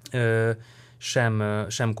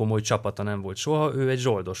 sem komoly csapata nem volt soha, ő egy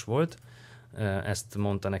zsoldos volt. Ezt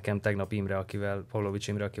mondta nekem tegnap Pavlovics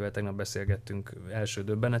Imre, akivel tegnap beszélgettünk első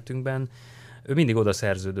döbbenetünkben. Ő mindig oda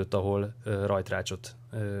szerződött, ahol rajtrácsot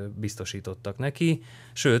biztosítottak neki.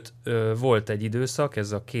 Sőt, volt egy időszak,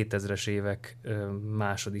 ez a 2000-es évek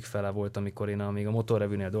második fele volt, amikor én még a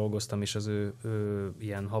Motorrevűnél dolgoztam, és az ő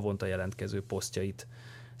ilyen havonta jelentkező posztjait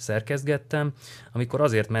szerkezgettem, amikor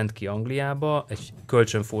azért ment ki Angliába egy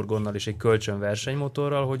kölcsönfurgonnal és egy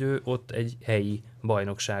kölcsönversenymotorral, hogy ő ott egy helyi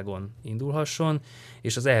bajnokságon indulhasson,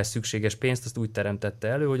 és az ehhez szükséges pénzt azt úgy teremtette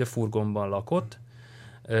elő, hogy a furgonban lakott,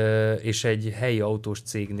 és egy helyi autós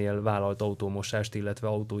cégnél vállalt autómosást, illetve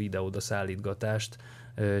autó ide-oda szállítgatást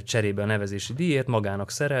cserébe a nevezési díjért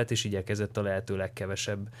magának szerelt, és igyekezett a lehető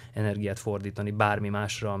legkevesebb energiát fordítani bármi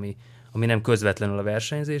másra, ami nem közvetlenül a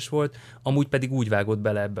versenyzés volt, amúgy pedig úgy vágott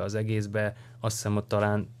bele ebbe az egészbe, azt hiszem, hogy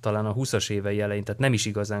talán a 20-as évei elején, tehát nem is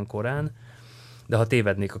igazán korán, de ha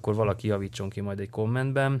tévednék, akkor valaki javítson ki majd egy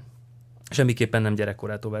kommentben. Semmiképpen nem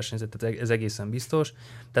gyerekkorától versenyzett, tehát ez egészen biztos.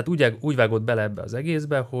 Tehát úgy vágott bele ebbe az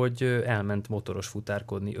egészbe, hogy elment motoros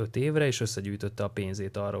futárkodni 5 évre, és összegyűjtötte a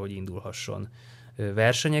pénzét arra, hogy indulhasson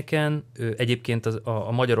versenyeken. Egyébként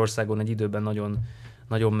a Magyarországon egy időben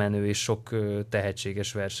nagyon menő és sok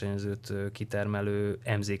tehetséges versenyzőt kitermelő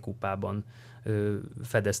MZ kupában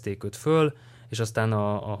fedezték őt föl, és aztán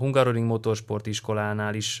a Hungaroring Motorsport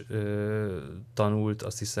iskolánál is tanult,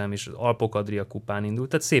 azt hiszem, és az Alpok Adria kupán indult,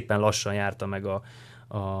 tehát szépen lassan járta meg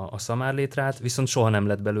a szamárlétrát, viszont soha nem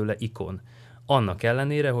lett belőle ikon. Annak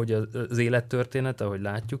ellenére, hogy az élettörténete, ahogy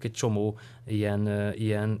látjuk, egy csomó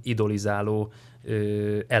ilyen idolizáló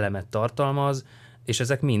elemet tartalmaz, és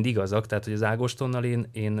ezek mind igazak, tehát hogy az Ágostonnal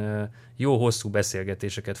én jó hosszú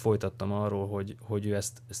beszélgetéseket folytattam arról, hogy ő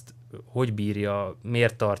ezt hogy bírja,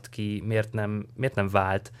 miért tart ki, miért nem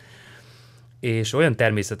vált, és olyan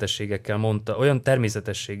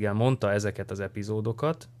természetességgel mondta ezeket az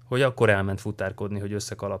epizódokat, hogy akkor elment futárkodni, hogy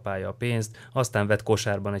összekalapálja a pénzt, aztán vett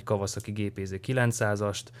kosárban egy Kawasaki GPZ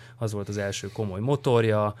 900-ast, az volt az első komoly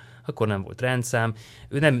motorja, akkor nem volt rendszám,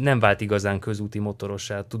 ő nem vált igazán közúti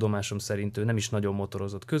motorossá, tudomásom szerint ő nem is nagyon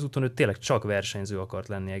motorozott közúton, ő tényleg csak versenyző akart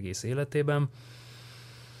lenni egész életében,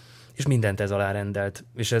 és mindent ez alá rendelt,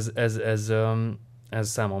 és ez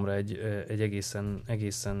számomra egy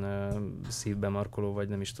egészen szívbe markoló, vagy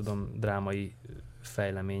nem is tudom, drámai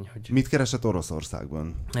fejlemény. Hogy... Mit keresett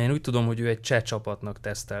Oroszországban? Én úgy tudom, hogy ő egy cseh csapatnak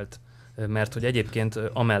tesztelt, mert hogy egyébként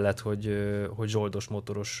amellett, hogy zsoldos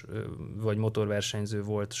motoros vagy motorversenyző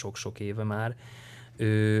volt sok-sok éve már,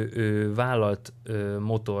 ő vállalt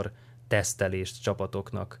motor tesztelést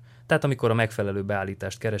csapatoknak. Tehát amikor a megfelelő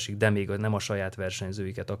beállítást keresik, de még nem a saját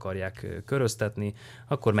versenyzőiket akarják köröztetni,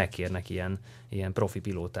 akkor megkérnek ilyen profi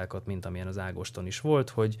pilótákat, mint amilyen az Ágoston is volt,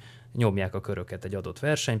 hogy nyomják a köröket egy adott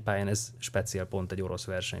versenypályán, ez speciál pont egy orosz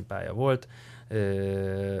versenypálya volt,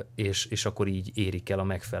 és akkor így érik el a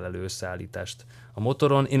megfelelő összeállítást a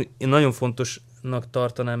motoron. Én nagyon fontosnak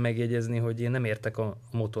tartanám megjegyezni, hogy én nem értek a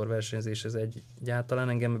motorversenyzéshez egyáltalán,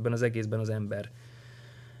 engem ebben az egészben az ember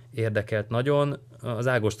érdekelt nagyon. Az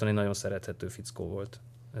Ágoston egy nagyon szerethető fickó volt.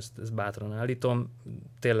 Ezt bátran állítom.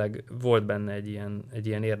 Tényleg volt benne egy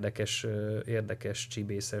ilyen érdekes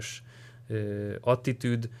csibészes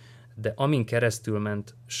attitűd, de amin keresztül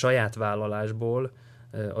ment saját vállalásból,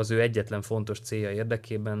 az ő egyetlen fontos célja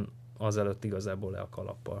érdekében, azelőtt igazából le a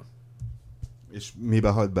kalappal. És mibe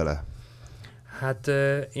halt bele? Hát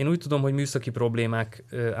én úgy tudom, hogy műszaki problémák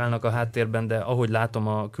állnak a háttérben, de ahogy látom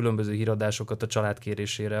a különböző híradásokat a család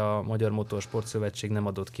kérésére, a Magyar Motorsport Szövetség nem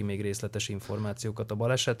adott ki még részletes információkat a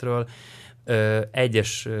balesetről.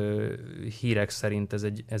 Egyes hírek szerint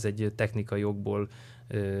ez egy technikai okból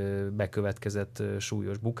bekövetkezett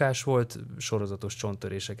súlyos bukás volt, sorozatos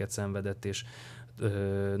csonttöréseket szenvedett, és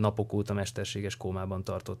napok óta mesterséges kómában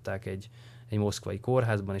tartották egy moszkvai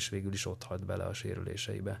kórházban, és végül is ott halt bele a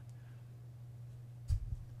sérüléseibe.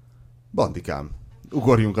 Bandikám,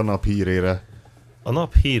 ugorjunk a nap hírére. A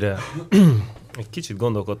nap híre. Egy kicsit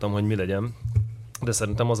gondolkodtam, hogy mi legyen, de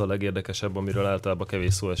szerintem az a legérdekesebb, amiről általában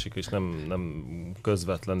kevés szó esik, és nem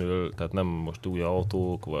közvetlenül, tehát nem most új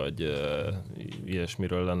autók, vagy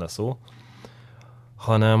ilyesmiről lenne szó,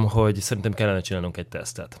 hanem hogy szerintem kellene csinálnunk egy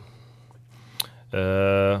tesztet.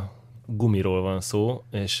 Gumiról van szó,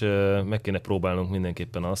 és meg kéne próbálnunk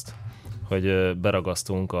mindenképpen azt, hogy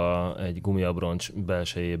beragasztunk egy gumiabroncs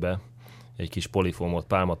belsejébe egy kis polifómot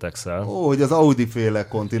Pálmatex-el. Ó, hogy az Audi-féle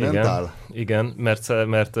Continental? Igen,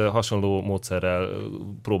 mert hasonló módszerrel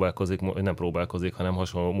nem próbálkozik, hanem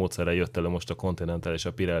hasonló módszerrel jött elő most a Continental és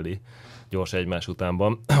a Pirelli gyors egymás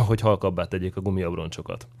utánban, hogy halkabbá tegyék a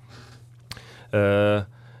gumiabroncsokat.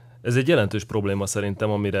 Ez egy jelentős probléma szerintem,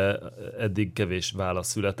 amire eddig kevés válasz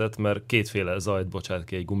született, mert kétféle zajt bocsát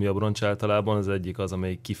ki egy gumiabroncs általában. Az egyik az,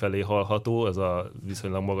 amelyik kifelé hallható, ez a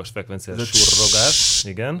viszonylag magas frekvenciás surrogás.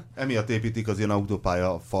 Igen. Emiatt építik az ilyen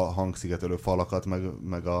autópálya hangszigetelő falakat,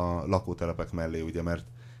 meg a lakótelepek mellé, ugye, mert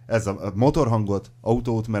ez a motorhangot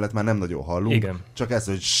autóút mellett már nem nagyon hallunk. Igen. Csak ez,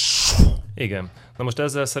 hogy... Igen. Na most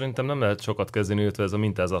ezzel szerintem nem lehet sokat kezdeni, illetve ez a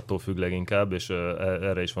mintázattól függ leginkább, és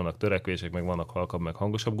erre is vannak törekvések, meg vannak halkabb, meg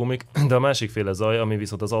hangosabb gumik. De a másikféle zaj, ami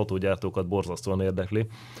viszont az autógyártókat borzasztóan érdekli,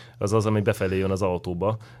 az az, ami befelé jön az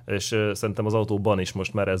autóba, és szerintem az autóban is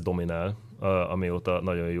most már ez dominál, amióta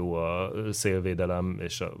nagyon jó a szélvédelem,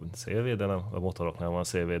 és a motoroknál van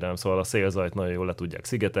szélvédelem, szóval a szélzajt nagyon jól le tudják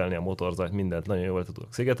szigetelni, a motorzajt mindent nagyon jól le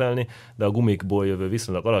tudják szigetelni, de a gumikból jövő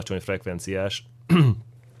viszonylag alacsony frekvenciás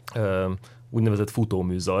úgynevezett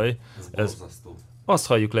futóműzaj. Azt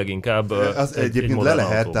halljuk leginkább. Az egyébként le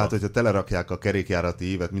lehet, tehát hogyha telerakják a kerékjárati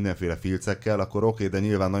ívet mindenféle filcekkel, akkor oké, de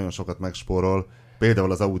nyilván nagyon sokat megspórol.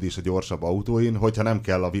 Például az Audi is a gyorsabb autóin, hogyha nem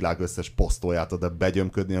kell a világ összes posztóját oda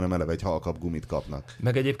begyömködni, hanem eleve egy halkabb gumit kapnak.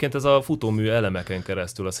 Meg egyébként ez a futómű elemeken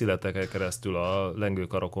keresztül, a szileteken keresztül, a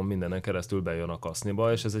lengőkarokon, mindenen keresztül bejön a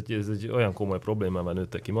kaszniba, és ez egy olyan komoly problémával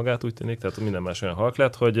nőtte ki magát, úgy tűnik, tehát minden más olyan halk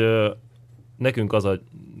lett, hogy nekünk az a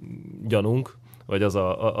gyanunk, vagy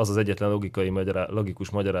az egyetlen logikus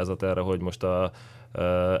magyarázat erre, hogy most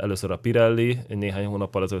először a Pirelli néhány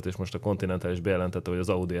hónappal ezelőtt, és most a Continental is bejelentette, hogy az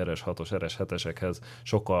Audi RS6-os, RS7-esekhez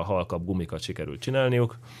sokkal halkabb gumikat sikerült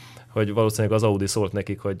csinálniuk, hogy valószínűleg az Audi szólt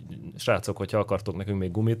nekik, hogy srácok, hogyha akartok nekünk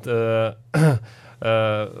még gumit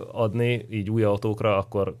adni így új autókra,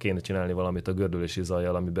 akkor kéne csinálni valamit a gördülési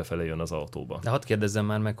zajjal, ami befelé jön az autóba. De hadd kérdezzem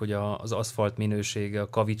már meg, hogy az aszfalt minősége, a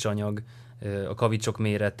kavicsanyag, a kavicsok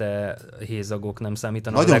mérete, hézagok nem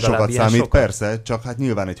számítanak? Nagyon sokat számít, persze, csak hát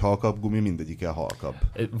nyilván egy halkabb gumi mindegyike halkabb.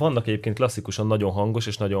 Vannak egyébként klasszikusan nagyon hangos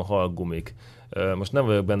és nagyon halk gumik. Most nem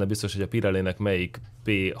vagyok benne biztos, hogy a Pirellinek melyik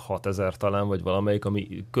P6000 talán, vagy valamelyik,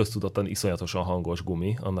 ami köztudottan iszonyatosan hangos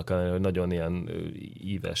gumi, annak ellenére, hogy nagyon ilyen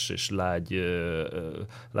íves és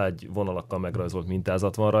lágy vonalakkal megrajzolt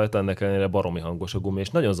mintázat van rajta, ennek ellenére baromi hangos a gumi, és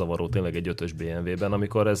nagyon zavaró tényleg egy 5-ös BMW-ben,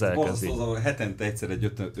 amikor ez elkezdi. Hetente egyszer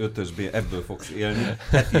egy 5-ös BMW, ebből fogsz élni,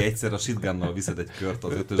 heti egyszer a shotgunnal viszed egy kört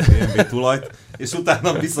az 5-ös BMW tulajt, és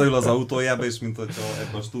utána visszajön az autójába, és mint hogyha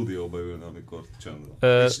ebben a stúdióba ülne, amikor csönd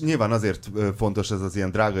van. És nyilván azért fontos ez az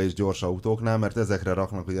ilyen drága és gyors autóknál, mert ezekre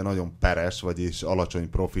raknak ugye nagyon peres, vagyis alacsony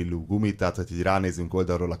profilú gumit, tehát hogy így ránézünk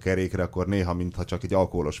oldalról a kerékre, akkor néha mintha csak egy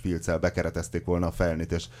alkoholos filccel bekeretezték volna a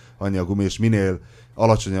felnit, és annyi a gumi, és minél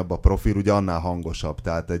alacsonyabb a profil, ugye annál hangosabb,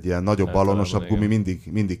 tehát egy ilyen nagyobb ballonosabb gumi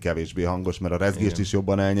mindig kevésbé hangos, mert a rezgést is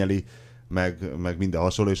jobban elnyeli, meg minden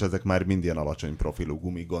hasonló, és ezek már mind ilyen alacsony profilú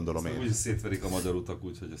gumik, gondolom én. Úgy szétverik a magyar utak,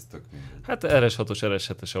 úgyhogy ez tök mindegy. Hát RS6-os,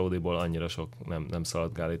 RS7-es Audiból annyira sok nem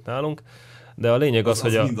szaladgál itt nálunk. De a lényeg az,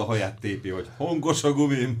 hogy mind a haját tépi, hogy hangos a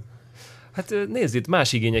gumim. Hát nézd, itt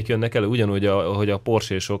más igények jönnek elő, ugyanúgy, ahogy a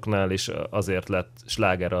Porsche-soknál is azért lett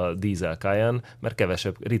sláger a dízel Cayenne, mert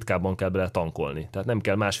ritkábban kell bele tankolni. Tehát nem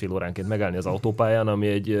kell másfél óránként megállni az autópályán, ami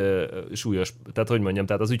egy súlyos, tehát hogy mondjam,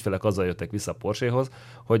 tehát az ügyfelek azzal jöttek vissza a Porsche-hoz,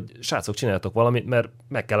 hogy srácok, csináljatok valamit, mert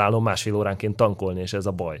meg kell állnom másfél óránként tankolni, és ez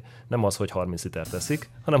a baj. Nem az, hogy 30 liter teszik,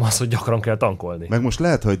 hanem az, hogy gyakran kell tankolni. Meg most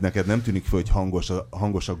lehet, hogy neked nem tűnik fel, hogy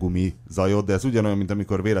hangos a gumi zajod, de ez ugyanolyan, mint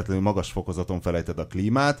amikor véletlenül magas fokozaton felejted a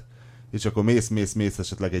klímát, és akkor mész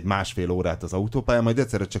esetleg egy másfél órát az autópályán, majd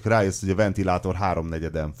egyszerre csak rájössz, hogy a ventilátor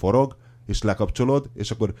 3/4 forog, és lekapcsolod,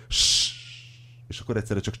 és akkor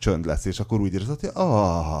egyszerre csak csönd lesz, és akkor úgy érzed, hogy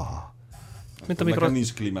mint amikor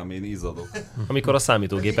nincs klímám, én izzadok. Amikor a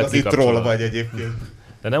számítógépet kikapcsolod. Itt troll vagy egyébként.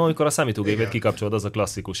 De nem, amikor a számítógépet kikapcsolod, az a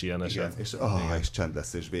klasszikus ilyen eset. És csend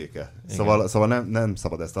lesz, és béke. Szóval nem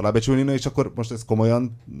szabad ezt alábecsülni, és akkor most ezt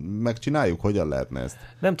komolyan megcsináljuk? Hogyan lehetne ezt?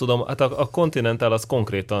 Nem tudom, hát a Continental az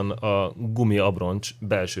konkrétan a gumi abroncs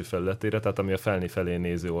belső felületére, tehát ami a felni felé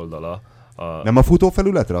néző oldala. Nem a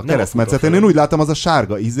futófelületre? A keresztmetszetén? Én úgy látom, az a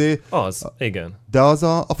sárga izé. Az, igen. de az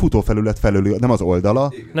a futófelület felüli, nem az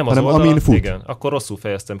oldala, Nem az hanem oldal, amin fut. Igen, akkor rosszul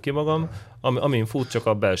fejeztem ki magam. Amin fut, csak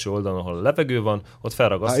a belső oldalon, ahol a levegő van, ott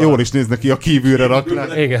felragasztanak. Jól is néznek ki, a kívülre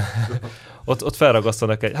raknák. Igen. Ott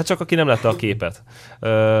felragasztanak hát csak aki nem látta a képet,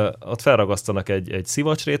 ott felragasztanak egy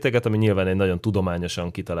szivacs réteget, ami nyilván egy nagyon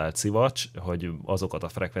tudományosan kitalált szivacs, hogy azokat a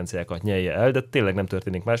frekvenciákat nyelje el, de tényleg nem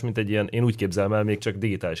történik más, mint egy ilyen, én úgy képzelem el, még csak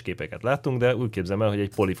digitális képeket láttunk, de úgy képzelem el, hogy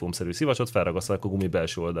egy polifómszerű szivacsot felragasztanak a gumi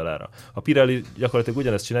belső oldalára. A Pirelli gyakorlatilag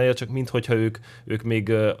ugyanezt csinálja, csak minthogyha ők még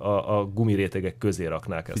a gumi rétegek közé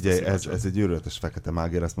raknák ezt. Figyelj, a szivacsot. ez egy őrületes fekete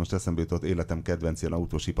mágia, ezt most eszembe jutott, életem kedvenc ilyen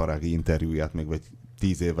autós iparági interjúját még vagy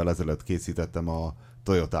 10 évvel ezelőtt készítettem a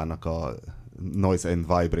Toyotának a Noise and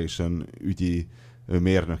Vibration ügyi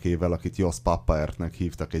mérnökével, akit Jos Pappaertnek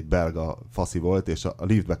hívtak, egy belga faszi volt, és a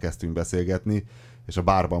liftbe kezdtünk beszélgetni, és a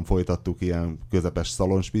bárban folytattuk ilyen közepes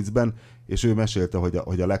szalonspicben, és ő mesélte,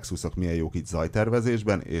 hogy a Lexusok milyen jók itt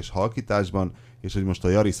zajtervezésben és halkításban, és hogy most a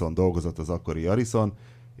Yarison dolgozott, az akkori Yarison,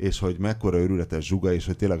 és hogy mekkora őrületes zsuga, és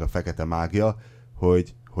hogy tényleg a fekete mágia,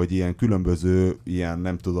 hogy ilyen különböző, ilyen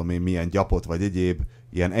nem tudom én milyen gyapot, vagy egyéb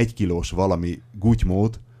ilyen 1 kilós valami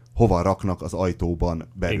gutymót hova raknak az ajtóban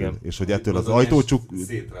belül. Igen. És hogy ettől az ajtócsuk...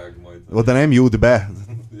 Szétrág majd. Oda nem jut be.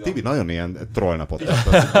 Ja. Tibi nagyon ilyen trollnapot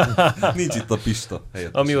tartott. Nincs itt a Pista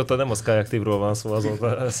helyettes. Amióta nem a Sky Active-ról van szó,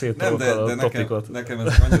 azóta szétrolta a topikot. Nekem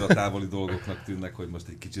ezek annyira távoli dolgoknak tűnnek, hogy most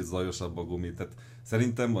egy kicsit zajosabb a gumi. Tehát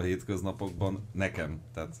szerintem a hétköznapokban nekem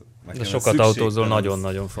sokat autózol,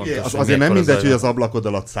 nagyon-nagyon fontos. Igen, azért nem mindegy, hogy az ablakod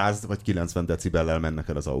alatt 100 vagy 90 decibellel mennek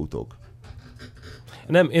el az autók.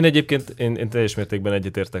 Nem, én egyébként én teljes mértékben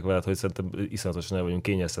egyetértek veled, hogy szerintem iszonyatosan el vagyunk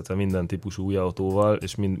kényeztetve minden típusú új autóval,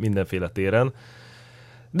 és mindenféle téren.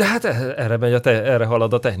 De hát erre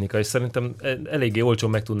halad a technika, és szerintem eléggé olcsón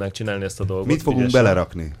meg tudnánk csinálni ezt a dolgot. Mit fogunk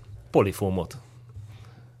belerakni? Polifómot.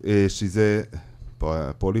 És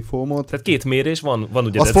polifómot. Tehát 2 mérés, van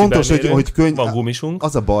ugye az fontos, hogy van gumisunk.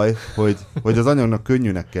 Az a baj, hogy az anyagnak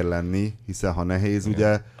könnyűnek kell lenni, hiszen ha nehéz,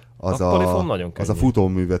 ugye, az a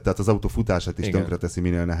futóművet, tehát az autó futását is tönkreteszi,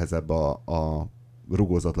 minél nehezebb a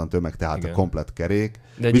rugózatlan tömeg, tehát igen. A komplett kerék.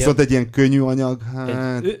 Viszont egy ilyen könnyű anyag,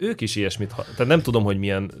 hát... Ők is ilyesmit, tehát nem tudom, hogy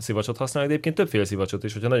milyen szivacsot használnak, de egyébként többféle szivacsot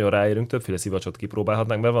is, hogyha nagyon ráérünk, többféle szivacsot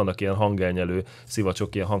kipróbálhatnánk, mert vannak ilyen hangelnyelő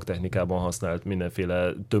szivacsok, ilyen hangtechnikában használt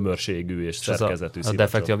mindenféle tömörségű és szerkezetű szivacsok. A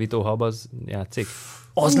defektjavító hab az játszik?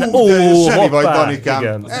 Semmi vagy, Danikám,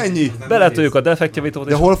 igen. Ennyi. Beletőjük a defektjavítót.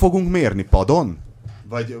 De hol fogunk mérni? Padon?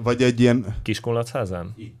 Vagy egy ilyen...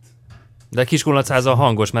 Kiskunlacházán? Itt. De Kiskunlacházan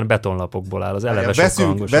hangos, mert betonlapokból áll, az eleve sokkal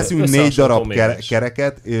hangos. Veszünk 4 darab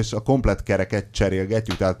kereket, és a komplett kereket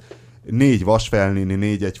cserélgetjük, tehát 4 vasfelnéni,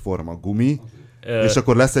 4 egyforma gumi, és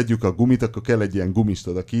akkor leszedjük a gumit, akkor kell egy ilyen gumist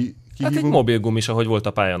oda Hát egy mobil gumis, ahogy volt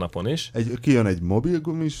a pályanapon is. Kijön egy mobil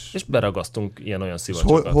gumis. És beragasztunk ilyen-olyan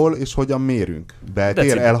szivacsokat. Hol és hogyan mérünk?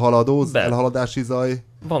 Beltér, elhaladási zaj?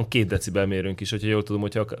 Van 2 decibel mérünk is, hogyha jól tudom,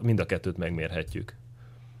 hogyha mind a 2-t megmérhetjük.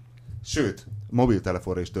 Sőt,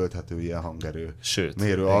 mobiltelefonra is tölthető ilyen hangerő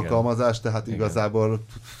mérő igen. alkalmazás, tehát igen. Igazából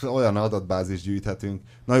olyan adatbázis gyűjthetünk.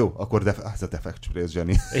 Na jó, akkor ez a defect spray,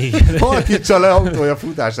 zseni. Halkítsa le autója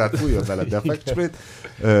futását, fújjon bele defect sprayt.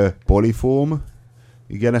 Polifóm.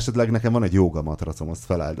 Igen, esetleg nekem van egy jóga matracom, azt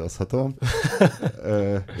feláldozhatom.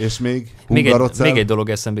 És még még egy dolog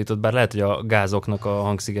eszembe jutott, bár lehet, hogy a gázoknak a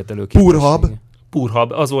hangszigetelő Purhab.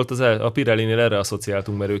 Purhab, az volt a Pirellinél, erre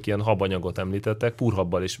asszociáltunk, mert ők ilyen habanyagot említettek.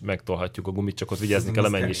 Purhabbal is megtolhatjuk a gumit, csak ott vigyázni kell a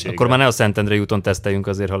mennyiségre. Akkor már ne a Szentendrei úton teszteljünk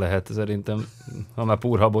azért, ha lehet, szerintem, ha már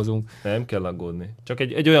purhabozunk. Nem kell aggódni. Csak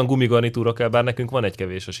egy olyan gumigarnitúra kell, bár nekünk van egy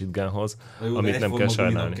kevés a Sitgánhoz, amit nem kell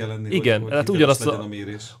sajnálni. Igen, hát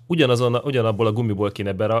ugyanabból a gumiból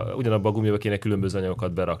ugyanabba a gumiba kéne különböző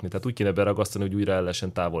anyagokat berakni. Tehát úgy kéne beragasztani, hogy újra el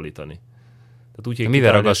lehessen távolítani.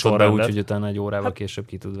 Mivel ragassod be úgy, hogy utána egy órával később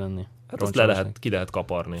ki tud venni? Hát azt ki lehet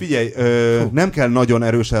kaparni. Figyelj, nem kell nagyon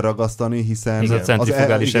erősen ragasztani, hiszen igen. Az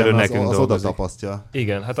centrifugális erő nekünk az oda tapasztja.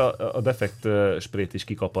 Igen, hát a defekt sprayt is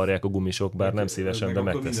kikaparják a gumisok, bár nem szívesen, de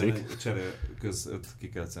megteszik. Minden csere között ki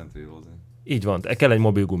kell centrírozni. Így van, kell egy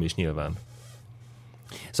mobil gumis nyilván.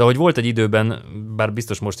 Szóval, hogy volt egy időben, bár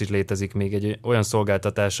biztos most is létezik még egy olyan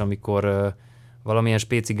szolgáltatás, amikor valamilyen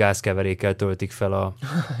spéci gázkeverékkel töltik fel a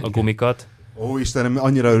gumikat. Ó, Istenem,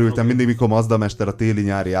 annyira örültem mindig, mikor Mazda mester a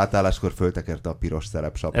téli-nyári átálláskor föltekerte a piros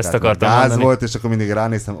szerepsapkát. Ezt akartam gáz mondani. volt, és akkor mindig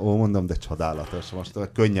ránéztem, mondom, de csodálatos, most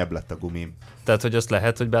könnyebb lett a gumim. Tehát, hogy azt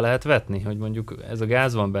lehet, hogy be lehet vetni, hogy mondjuk ez a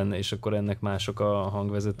gáz van benne, és akkor ennek mások a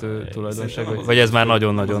hangvezető tulajdonság, vagy ez már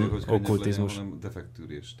nagyon-nagyon okkultizmus.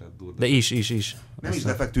 De is. Nem is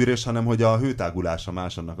defektűrés, hanem hogy a hőtágulása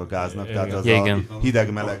más annak a gáznak, tehát az igen. a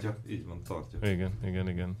hideg-meleg. Így van, tartja.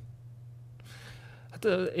 Igen.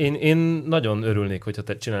 Hát én nagyon örülnék, hogyha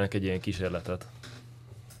te csinálnak egy ilyen kísérletet.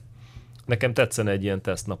 Nekem tetszene egy ilyen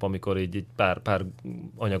tesztnap, amikor így egy pár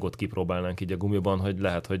anyagot kipróbálnánk így a gumiban, hogy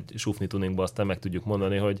lehet, hogy sufni tuningba aztán meg tudjuk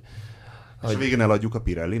mondani, hogy És a végén eladjuk a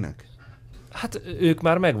Pirellinek? hát ők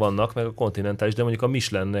már megvannak, meg a Continental is, de mondjuk a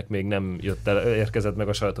Michelinnek még nem érkezett meg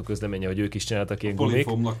a sajtóközleménye, hogy ők is csináltak ilyen gumik.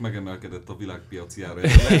 Polyfoamnak megemelkedett a világpiaci ára.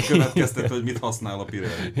 Lehet következtetni, hogy mit használ a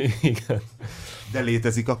Pirelli. Igen. De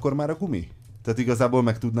létezik akkor már a gumi? Tehát igazából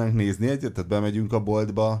meg tudnánk nézni egyet? Tehát bemegyünk a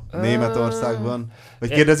boltba Németországban? Vagy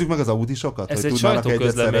kérdezzük meg az audisokat, hogy tudnának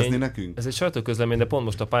egyet szerezni nekünk? Ez egy sajtóközlemény, de pont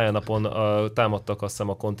most a pályanapon támadtak azt hiszem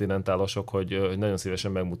a kontinentálosok, hogy nagyon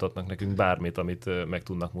szívesen megmutatnak nekünk bármit, amit meg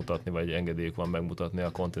tudnak mutatni, vagy engedélyük van megmutatni a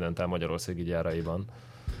Continental magyarországi gyáraiban.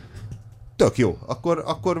 Tök jó,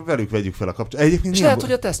 akkor velük vegyük fel a kapcsolatot. Egyébként És lehet,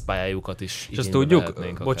 hogy a tesztpályájukat is És azt igénybe tudjuk,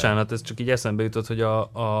 vehetnénk akár. bocsánat, ez csak így eszembe jutott, hogy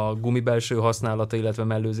a gumibelső használata, illetve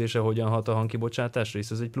mellőzése hogyan hat a hangkibocsátásra,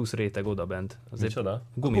 hisz ez egy plusz réteg odabent. Az egy Micsoda?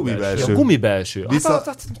 Gumibelső. Ja, gumibelső. Vissza-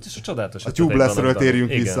 Hát csodálatos. A tubelessről térjünk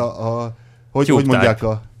Igen. vissza. Hogy Tube mondják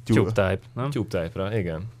a Tube Type, nem? Tube type-ra,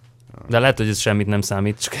 igen. De lehet, hogy ez semmit nem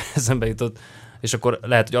számít, csak eszembe jutott. És akkor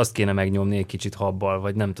lehet, hogy azt kéne megnyomni egy kicsit habbal,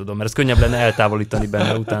 vagy nem tudom, mert ez könnyebb lenne eltávolítani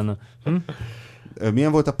benne utána.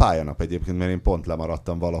 Milyen volt a pályanap egyébként, mert én pont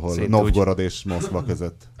lemaradtam valahol Szét Novgorod és Moszkva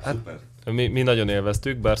között. Szuper. Mi nagyon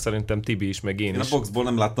élveztük, bár szerintem Tibi is, meg én Én a is. boxból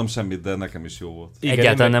nem láttam semmit, de nekem is jó volt. Igen,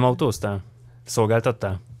 Egyáltalán én meg- nem autóztál?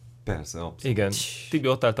 Szolgáltattál? Persze, abszolút. Igen. Tibi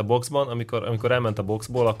ott állt a boxban, amikor elment a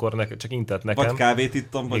boxból, akkor csak intett nekem. Vagy kávét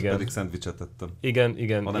ittam, vagy Igen. pedig szendvicset ettem.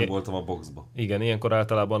 Igen. Ha nem voltam a boxba. Igen, ilyenkor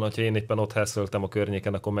általában, hogyha én éppen ott helszöltem a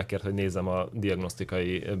környéken, akkor megkért, hogy nézzem a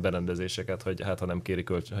diagnosztikai berendezéseket, hogy hát ha nem kéri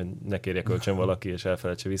kölcsön, hogy ne kérje kölcsön valaki, és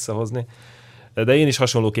elfelejtse visszahozni. De én is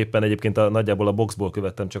hasonlóképpen egyébként nagyjából a boxból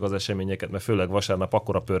követtem csak az eseményeket, mert főleg vasárnap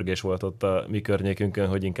akkora pörgés volt ott a mi környékünkön,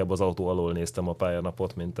 hogy inkább az autó alól néztem a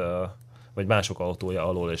pályanapot, vagy mások autója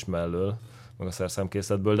alól és mellől, meg a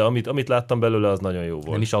szerszámkészletből, de amit láttam belőle, az nagyon jó volt.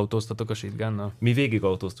 Nem is autóztatok a shotgunnal? Mi végig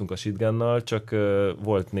autóztunk a shotgunnal, csak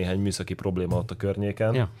volt néhány műszaki probléma ott a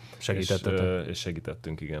környéken. Ja, segítettetek. És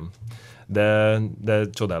segítettünk, igen. De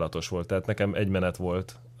csodálatos volt. Tehát nekem egy menet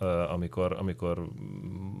volt, amikor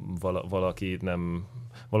valaki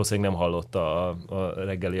valószínűleg nem hallotta a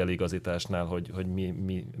reggeli eligazításnál, hogy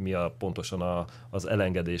mi pontosan az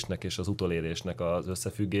elengedésnek és az utolérésnek az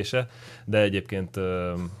összefüggése, de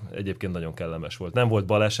egyébként nagyon kellemes volt.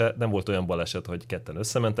 Nem volt olyan baleset, hogy ketten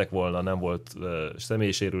összementek volna, nem volt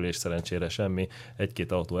személysérülés, szerencsére semmi,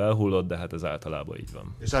 egy-két autó elhullott, de hát ez általában így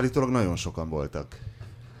van. És állítólag nagyon sokan voltak.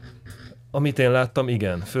 Amit én láttam,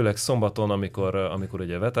 igen, főleg szombaton, amikor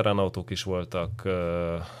ugye veteránautók is voltak,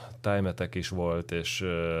 tájmetek is volt, és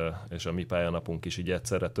a mi pályanapunk is így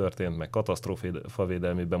egyszerre történt, meg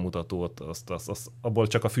katasztrófavédelmi bemutató, abból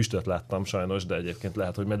csak a füstöt láttam sajnos, de egyébként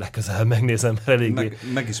lehet, hogy legközelebb megnézem, mert eléggé...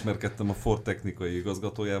 Megismerkedtem a Ford technikai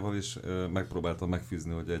igazgatójával, és megpróbáltam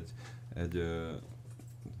megfűzni, hogy egy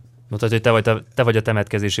Mondtad, hogy te vagy a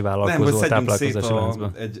temetkezési nem, vállalkozó hogy a szedjünk táplálkozási szét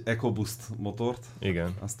láncban. egy EcoBoost motort,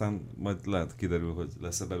 Igen. aztán majd lehet kiderül, hogy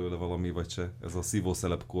lesz-e belőle valami, vagy se. Ez a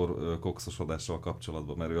szívószelepkor kokszosodással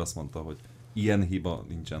kapcsolatban, mert ő azt mondta, hogy ilyen hiba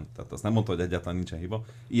nincsen. Tehát azt nem mondta, hogy egyáltalán nincsen hiba.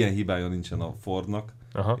 Ilyen hibája nincsen a Fordnak,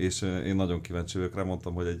 Aha. és én nagyon kíváncsi vagyok rá,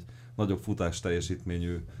 mondtam, hogy egy nagyobb futás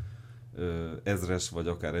teljesítményű ezres, vagy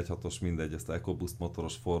akár 1.6-os, mindegy, ezt a EcoBoost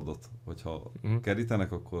motoros Fordot, hogyha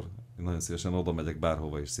kerítenek, akkor én nagyon szívesen oda megyek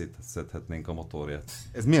bárhova, és szedhetnénk a motorját.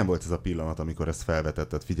 Ez milyen volt ez a pillanat, amikor ezt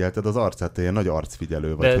felvetetted? Figyelted az arcát? Te ilyen nagy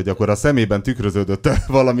arcfigyelő vagy, De- hogy akkor a szemében tükröződött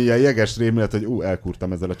valamilyen jeges rémület, hogy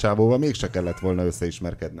elkurtam ezzel a csávóval, mégse kellett volna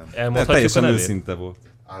összeismerkednem. Elmondhatjuk a Teljesen nevét? őszinte volt.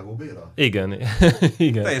 Ágó Béla? Igen.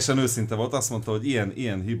 Igen. Teljesen őszinte volt, azt mondta, hogy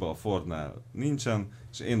ilyen hiba a Fordnál nincsen,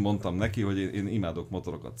 és én mondtam neki, hogy én imádok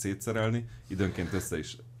motorokat szétszerelni, időnként össze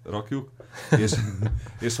is rakjuk,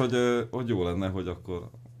 és hogy jó lenne, hogy akkor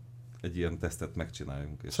egy ilyen tesztet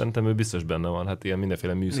megcsináljunk. És Szerintem ő biztos benne van, hát ilyen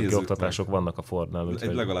mindenféle műszaki Nézzük oktatások meg. vannak a Fordnál. egy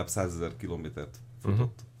Úgyhogy... legalább 100 000 kilométert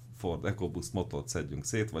futott Ford EcoBoost motort szedjünk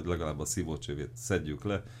szét, vagy legalább a szívócsövét szedjük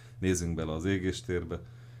le, nézzünk bele az égéstérbe,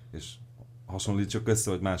 és hasonlítsuk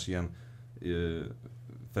össze, hogy más ilyen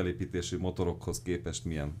felépítésű motorokhoz képest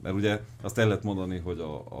milyen. Mert ugye azt el lehet mondani, hogy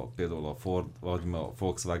például a Ford, vagy a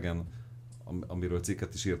Volkswagen, amiről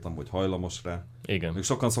cikket is írtam, hogy hajlamos rá. Igen. Még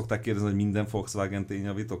sokan szokták kérdezni, hogy minden Volkswagen-t én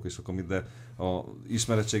javítok, és akkor de a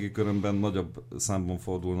ismeretségi körömben nagyobb számban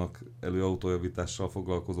fordulnak elő autójavítással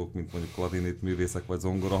foglalkozók, mint mondjuk klarinét művészek vagy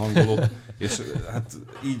zongorahangolók, és hát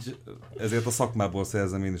így ezért a szakmából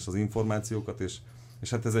szerzem én is az információkat, és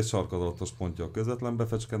hát ez egy sarkalatos pontja a közvetlen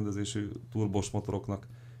befecskendezésű turbós motoroknak,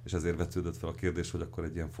 és ezért vetődött fel a kérdés, hogy akkor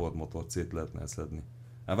egy ilyen Ford motort szét lehetne szedni.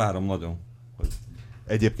 Hát várom nagyon, hogy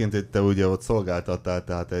Egyébként te ugye ott szolgáltattál,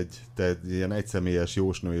 tehát te egy ilyen egyszemélyes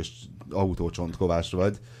jósnő és autócsontkovás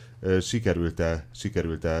vagy.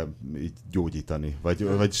 Sikerült-e így gyógyítani?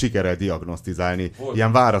 Vagy sikerrel diagnosztizálni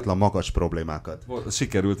ilyen váratlan makacs problémákat?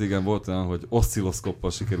 Sikerült, igen, volt olyan, hogy oszcilloszkoppal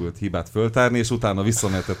sikerült hibát föltárni, és utána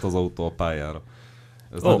visszamehetett az autó a pályára.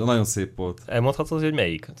 Ez nagyon szép volt. Elmondhatod, hogy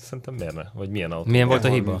melyik? Szerintem miért ne? Vagy milyen autó? Milyen volt a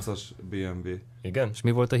hiba? 30-as BMW. Igen? És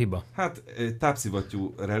mi volt a hiba? Hát egy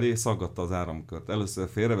tápszivattyú relé szaggatta az áramkört. Először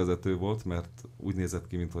félrevezető volt, mert úgy nézett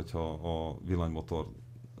ki, mintha a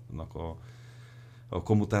villanymotornak a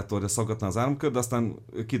kommutátorja szaggatna az áramkört, de aztán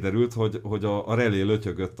kiderült, hogy a relé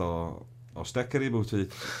lötyögött a stekkerébe, úgyhogy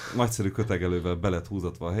egy nagyszerű kötegelővel be lett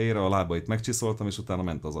húzatva a helyére, a lábait megcsiszoltam, és utána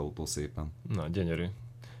ment az autó szépen. Na, gyönyörű.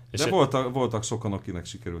 De voltak sokan, akinek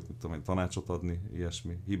sikerült, mit tudom én, tanácsot adni,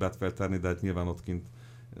 ilyesmi, hibát feltárni, de hát nyilván ott kint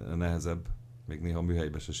nehezebb, még néha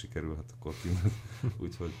műhelybe se sikerülhet akkor kint.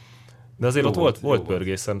 Úgyhogy de azért ott volt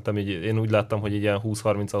pörgés, szerintem így, én úgy láttam, hogy így ilyen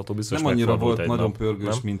 20-30 autó biztos nem annyira volt egy nagyon nap,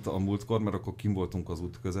 pörgős, nem? mint a múltkor, mert akkor kim voltunk az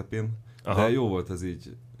út közepén. Aha. De jó volt ez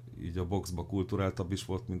így a boxba kulturáltabb is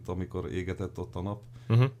volt, mint amikor égetett ott a nap.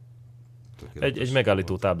 Egy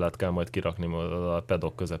megállító táblát kell majd kirakni a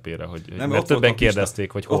pedok közepére, Nem, mert többen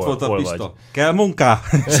kérdezték, hogy ott volt a hol pista. vagy. Kell munká?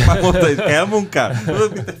 És már mondta, hogy kell munká?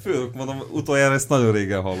 Mint egy főnök, mondom, utoljára ezt nagyon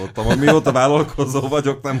régen hallottam. Amióta vállalkozó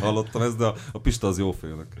vagyok, nem hallottam ezt, de a Pista az jó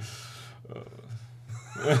főnök.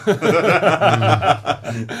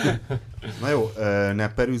 Na jó,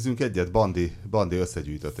 nepperűzzünk egyet? Bandi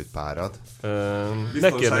összegyűjtött egy párat.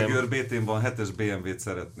 Biztonságőr BT-n van, 7-es BMW-t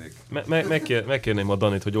szeretnék. Megkérném a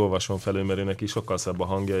Danit, hogy olvasson felül, mert ő neki sokkal szebb a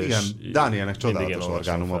hangja. Igen, és Dánielnek csodálatos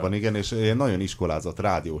orgánuma van, igen, és nagyon iskolázott,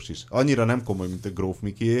 rádiós is. Annyira nem komoly, mint a Gróf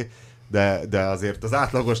Mikié, de azért az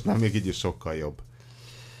átlagosnál még így is sokkal jobb.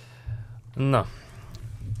 Na,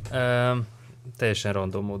 teljesen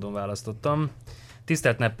random módon választottam.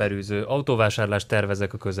 Tisztelt nepperűző, autóvásárlást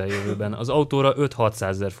tervezek a közeljövőben. Az autóra 5-600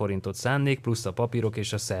 ezer forintot szánnék, plusz a papírok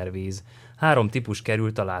és a szervíz. 3 típus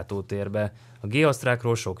került a látótérbe. A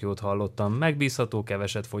G-Astrákról sok jót hallottam. Megbízható,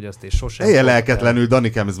 keveset fogyaszt és sosem... Ilyen lelketlenül,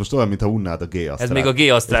 Danikám, ez most olyan, mintha unnád a G-Asztrát. Ez még a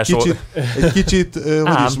G-Asztrás... Egy kicsit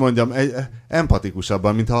hogy is mondjam,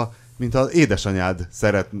 empatikusabban, mintha édesanyád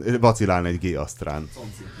vacilálna egy G-Asztrán.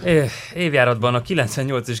 Évjáratban a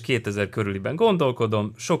 98 és 2000 körüliben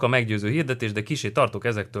gondolkodom, sok a meggyőző hirdetés, de kissé tartok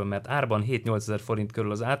ezektől, mert árban 7-8 ezer forint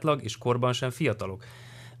körül az átlag, és korban sem fiatalok.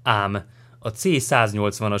 Ám a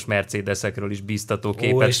C180-as Mercedesekről is biztató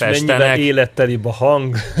képet és festenek. mennyivel élettelibb a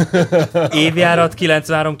hang. Évjárat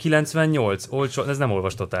 93-98. Olcsó, ez nem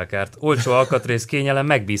olvas totálkárt. Olcsó alkatrész, kényelem,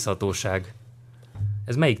 megbízhatóság.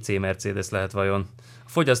 Ez melyik C Mercedes lehet vajon? A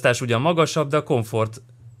fogyasztás ugyan magasabb, de a komfort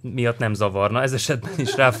miatt nem zavarna. Ez esetben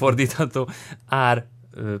is ráfordítható. Ár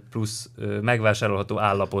plusz megvásárolható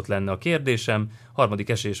állapot lenne a kérdésem. Harmadik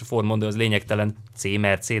esély és a Ford Mondeo az lényegtelen. C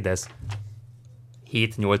Mercedes.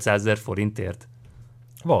 7-800 ezer forintért?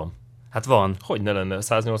 Van. Hát van. Hogy ne lenne?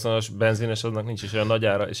 180-as benzines, aznak nincs is olyan nagy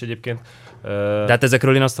ára, és egyébként... De hát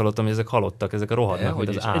ezekről én azt hallottam, hogy ezek halottak, ezek a rohadnak, hogy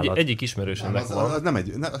az állat. Egyik ismerősömnek van.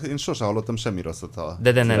 Én sosem hallottam semmi rosszat.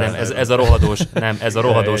 De nem, ez a rohadós, nem, ez a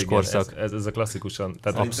rohadós korszak. Ez a klasszikusan.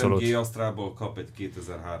 Tehát abszolút. G-Astrából kap egy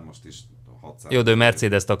 2003-ast is. 600. Jó, de ő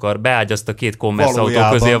Mercedes-t akar, beágyazta 2 Commerce autó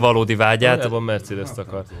közé a valódi vágyát. Valójában Mercedes-t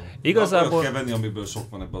akar. Igazából kell venni, amiből sok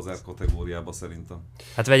van ebbe az R kategóriába szerintem.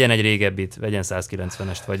 Hát vegyen egy régebbit, vegyen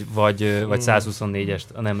 190-est, vagy 124-est,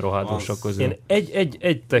 a nem rohadósok közül. Én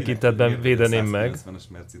egy tekintetben védeném meg. 190-es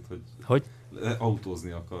Mercit, hogy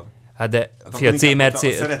autózni akar. Hát de fia, C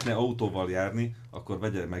Mercedes... Ha szeretne autóval járni, akkor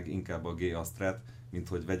vegye meg inkább a G-Astrát, mint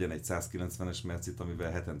hogy vegyen egy 190-es Mercit,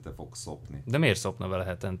 amivel hetente fog szopni. De miért szopna vele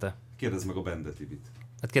hetente? Kérdezd meg a Bende Tibit.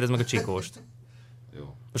 Hát kérdezd meg a Csikóst.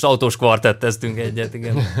 Jó. Most autós kvartetteztünk egyet,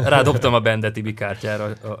 igen. Rádobtam a Bende Tibi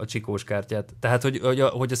kártyára a Csikós kártyát. Tehát, hogy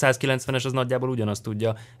a 190-es az nagyjából ugyanazt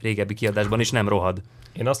tudja régebbi kiadásban is, nem rohad.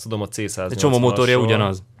 Én azt tudom a C180-asról, egy csomó motorja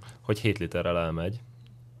ugyanaz. Hogy 7 literrel elmegy.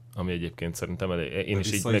 Ami egyébként szerintem én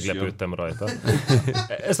is így meglepődtem rajta.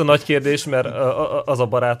 Ez a nagy kérdés, mert az a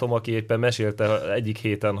barátom, aki éppen mesélte egyik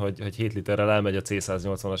héten, hogy 7 literrel elmegy a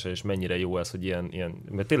C180-as, és mennyire jó ez, hogy ilyen,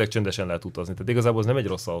 mert tényleg csendesen lehet utazni. Tehát igazából ez nem egy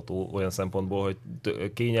rossz autó olyan szempontból, hogy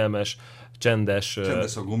kényelmes, csendes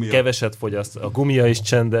a gumia. keveset fogyaszt, a gumia is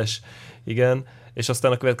csendes, igen. és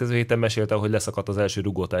aztán a következő héten mesélte, hogy leszakadt az első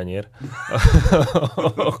rugótányér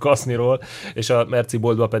a kaszniról, és a Merci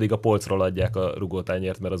boltba pedig a polcról adják a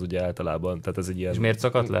rugótányért, mert az ugye általában, tehát ez egy ilyen... És miért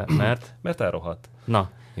szakadt le? Mert elrohadt. Na,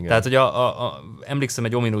 igen. Tehát, hogy emlékszem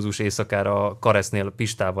egy ominózus éjszakára a Karesznél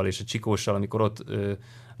Pistával és a Csikóssal, amikor ott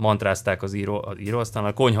mantrázták az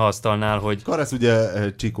íróasztalnál, a konyhaasztalnál, hogy... Karesz ugye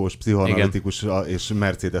Csikós, pszichoanalitikus és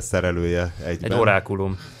Mercedes szerelője egyben. Egy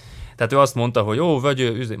orákulum. Tehát ő azt mondta, hogy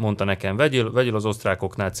mondta nekem, vegyél az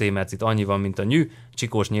osztrákoknál C-mercit, annyi van, mint a nyű.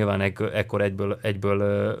 Csikós nyilván ekkor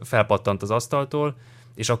egyből felpattant az asztaltól,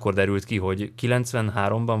 és akkor derült ki, hogy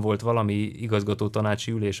 93-ban volt valami igazgató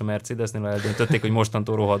tanácsi ülés a Mercedesnél, eldöntötték, hogy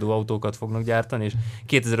mostantól rohadó autókat fognak gyártani, és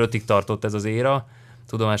 2005-ig tartott ez az éra.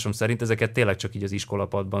 Tudomásom szerint ezeket tényleg csak így az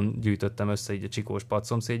iskolapadban gyűjtöttem össze, így a Csikós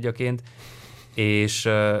padszomszédjaként, és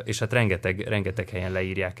hát rengeteg helyen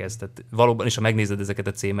leírják ezt. Tehát valóban, és ha megnézed ezeket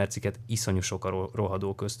a C-merciket, iszonyú sok a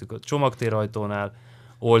rohadó köztük. A csomagtérajtónál,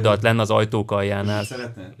 oldalt lenne az ajtók aljánál.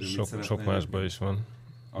 Sok másban is van.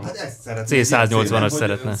 Hát ezt szeretne. C180-as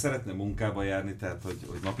szeretne. Szeretne munkába járni, tehát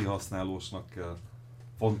hogy napi használósnak kell.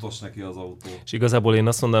 Fontos neki az autó. És igazából én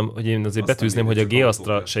azt mondom, hogy én azért betűzném, hogy a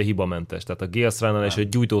G-Astra se hibamentes. Tehát a G-Astránál és a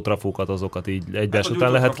gyújtótrafókat, azokat így egymás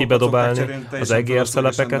után lehet kibedobálni, az EGR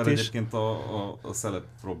szelepeket is. Egyébként a szelep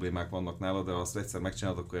problémák vannak nála, de ha azt egyszer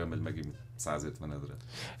megcsinálod, akkor elmegy megint 150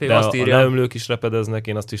 000-re. De a leömlők is repedeznek,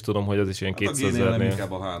 én azt is tudom, hogy az is ilyen 200 000-nél.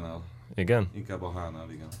 Inkább a H-nál. Igen? Inkább a H-nál,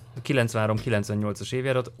 igen. A 93-98-as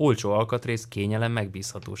évjárat, olcsó alkatrész, kényelem,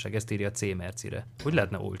 megbízhatóság. Ezt írja a C-mercire. Hogy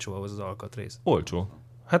lehetne olcsó ahhoz az alkatrész? Olcsó.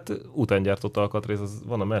 Hát utángyártott alkatrész, az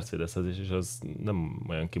van a Mercedeshez is, és az nem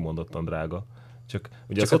olyan kimondottan drága. Csak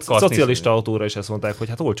ugye a szocialista autóra is ezt mondták, hogy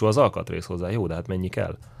hát olcsó az alkatrész hozzá. Jó, de hát mennyi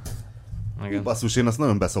kell? Basszus, én azt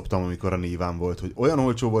nagyon beszoptam, amikor a Níván volt, hogy olyan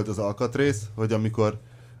olcsó volt az alkatrész, hogy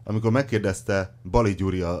amikor megkérdezte Bali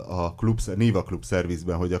Gyuri a Niva Club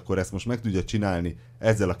Service-ben, hogy akkor ezt most meg tudja csinálni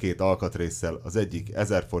ezzel a két alkatrésszel, az egyik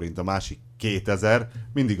 1000 forint, a másik 2000,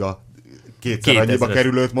 mindig a kétszer annyiba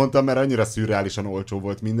kerülőt mondtam, mert annyira szürreálisan olcsó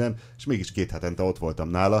volt minden, és mégis 2 hetente ott voltam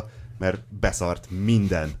nála, mert beszart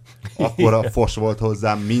minden. Akkora fos volt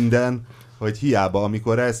hozzám minden, hogy hiába,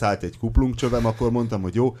 amikor elszállt egy kuplungcsövem, akkor mondtam,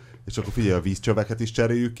 hogy jó, és akkor figyelj, a vízcsöveket is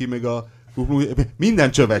cseréljük ki, még a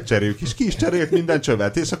minden csövet cseréljük, és ki is cserélt minden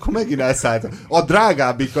csövet, és akkor megint elszállt a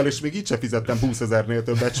drágábbikkal, és még így se fizettem 20 000-nél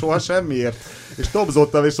többet, soha semmiért. És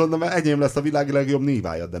topzottam, és mondom, hogy enyém lesz a világ legjobb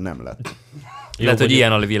Nívája, de nem lett. Lehet, hogy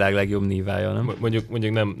ilyen a világ legjobb Nívája, nem? Mondjuk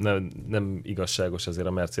nem igazságos azért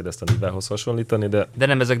a Mercedes-t a Nívához hasonlítani, de... De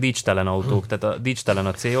nem ezek dicsitelen autók, tehát a dicsitelen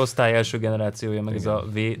a C-osztály első generációja, meg igen. Ez a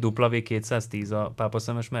W210 a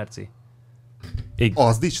pápaszemes Merci.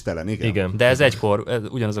 Az dicsitelen, igen. De ez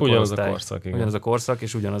ugyanaz a korszak, igen. Ugyanaz a korszak,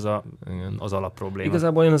 és ugyanaz az alapprobléma.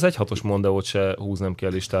 Igazából én az 1.6-os Mondeót se húznám ki a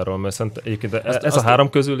listáról, mert szerintem egyébként ez a három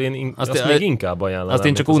közül én azt még inkább ajánlanám. Azt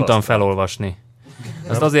én csak untam felolvasni.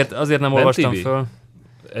 Ezt azért nem olvastam föl.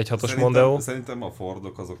 1.6-os Mondeo. Szerintem a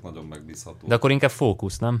Fordok azok nagyon megbízhatók. De akkor inkább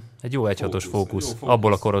Focus, nem? Egy jó 1.6-os Focus,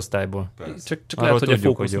 abból a korosztályból. Csak lehet, hogy a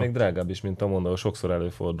Focus még drágább is, mint a Mondeo, sokszor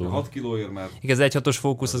előfordul. 6 kilóért már. Igen, az 1.6-os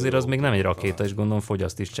Focus azért az még nem egy rakéta, és gondolom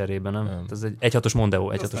fogyaszt is cserébe, nem? Ez egy 1.6-os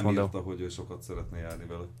Mondeo, 1.6-os Mondeo. Azt nem írta, hogy ő sokat szeretne járni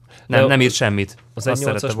vele. Nem írt semmit. Az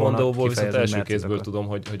 1.8-as Mondeóból viszont első kézből tudom,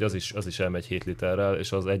 hogy az is elmegy 7 literrel,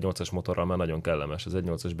 és az 1.8-as motorral már nagyon kellemes. Az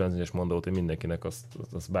 1.8-as benzines Mondeót én mindenkinek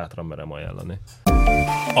azt bátran merem ajánlani.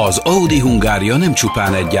 Az Audi Hungária nem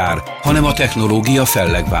csupán egy gyár, hanem a technológia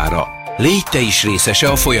fellegvára. Légy te is részese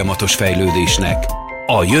a folyamatos fejlődésnek.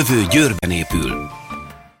 A jövő Győrben épül.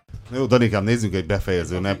 Jó, Danikám, nézzünk egy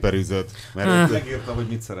befejező nepperűzőt. Megírta, hogy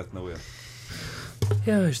mit szeretne olyan.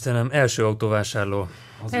 Ja, Istenem, első autóvásárló.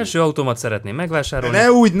 Első autómat szeretném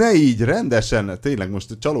megvásárolni. Ne így, rendesen. Tényleg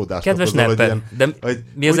most csalódást kedves Nepper, de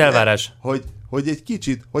mi az elvárás? Hogy egy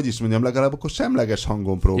kicsit, hogy is mondjam, legalább akkor semleges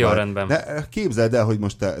hangon próbál. Jó, rendben. De képzeld el, hogy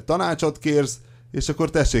most te tanácsot kérsz, és akkor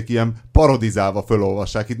tessék ilyen parodizálva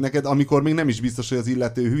fölolvassák itt neked, amikor még nem is biztos, hogy az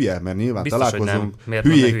illető hülye, mert nyilván biztos, találkozunk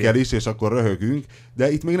hülyékkel is, és akkor röhögünk,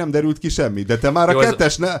 de itt még nem derült ki semmi. De te már jó,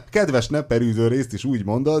 a kedves nepperűző részt is úgy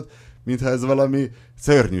mondod, mintha ez valami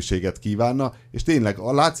szörnyűséget kívánna, és tényleg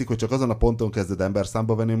látszik, hogy csak azon a ponton kezded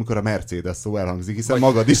emberszámba venni, amikor a Mercedes szó elhangzik, hiszen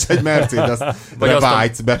magad is egy Mercedes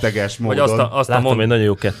vágysz beteges módon. Láttam egy nagyon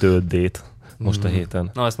jó 2.5D-t most a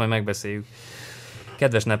héten. Na, ezt majd megbeszéljük.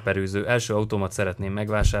 Kedves nepperűző, első autómat szeretném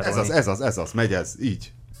megvásárolni. Ez az, megy ez,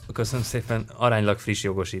 így. Köszönöm szépen, aránylag friss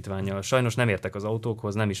jogosítvánnyal. Sajnos nem értek az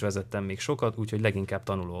autókhoz, nem is vezettem még sokat, úgyhogy leginkább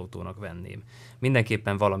tanulóautónak venném.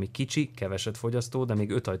 Mindenképpen valami kicsi, keveset fogyasztó, de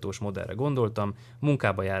még 5 ajtós modellre gondoltam,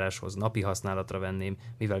 munkába járáshoz napi használatra venném,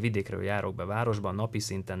 mivel vidékről járok be városban, napi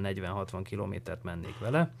szinten 40-60 kilométert mennék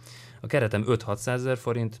vele. A keretem 5-600 000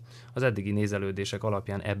 forint, az eddigi nézelődések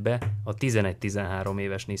alapján ebbe a 11-13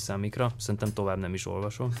 éves Nissan Micra, szerintem tovább nem is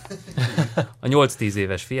olvasom, a 8-10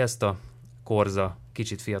 éves Fiesta, Corsa,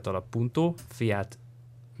 kicsit fiatalabb Punto, Fiat,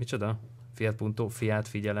 micsoda? Fiat Punto, Fiat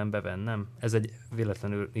figyelembe vennem. Ez egy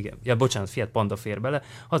véletlenül, igen, ja bocsánat, Fiat Panda fér bele.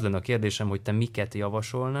 Az lenne a kérdésem, hogy te miket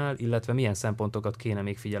javasolnál, illetve milyen szempontokat kéne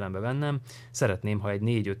még figyelembe vennem. Szeretném, ha egy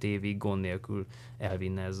 4-5 évig gond nélkül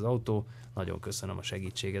elvinne ez az autó. Nagyon köszönöm a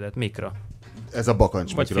segítségedet. Mikra? Ez a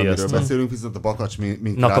bakancs Micra, amiről beszélünk, viszont a bakancs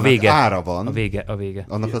Micrának a vége. ára van. A vége.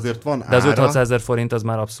 Annak azért van de az ára. 5-600 000 forint az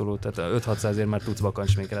már abszolút, tehát 5-600 már tudsz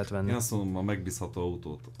bakancs Micrát venni. Én azt mondom, a megbízható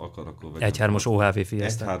autót akar, akkor vegyem. 1.3-as OHV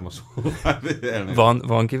Fiesta. 1.3-as OHV.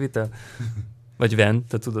 Van kivitel? Vagy van?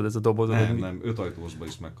 Te tudod, ez a dobozod? Nem, 5 ajtósba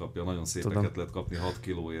is megkapja. Nagyon szépeket Tudom. lehet kapni 6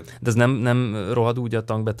 kilóért. De ez nem rohad úgy a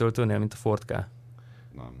tankbetöltőnél, mint a Ford K?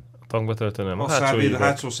 Nem. Tankbetöltő nem. A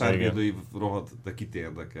hátsó sárvédői rohadt, de kit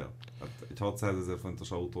érdekel? Hát egy 600 000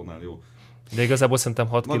 forintos autónál jó. De igazából szerintem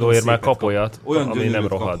 6 Nagyon kilóért már szépet kap olyat, Olyan ami nem gyönyörűt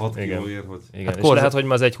kap rohad. 6 Igen. kilóért, hogy Igen. Hát És Corsa- lehet, hogy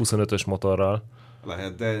már az egy 25-ös motorral.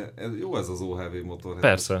 lehet, de jó ez az OHV motor.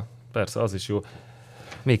 Persze, az is jó.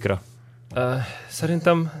 Mikra?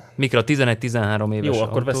 Szerintem Mikra 11-13 éves jó,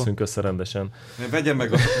 akkor autó. veszünk össze rendesen. Vegye meg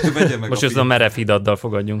Most ez a merev hidaddal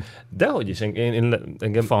fogadjunk. Dehogy is,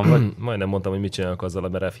 engem Fan vagy? majdnem mondtam, hogy mit csinálnak azzal a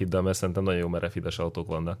merev hiddal, mert szerintem nagyon jó merev hidas autók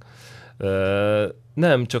vannak.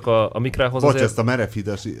 Nem, csak a Micrához Bocs, azért... ezt a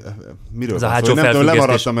merev-hidas... Miről Ez a van hátsó szó? Nem tudom, felfüggesztés.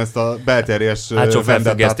 lemaradtam ezt a belterjes Hátsó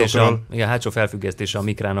felfüggesztése, vendettátokról. hátsó felfüggesztése a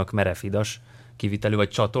Micrának merev hidas kivitelű, vagy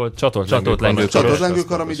csatolt Csatolt lengőkaros. Csatolt Azt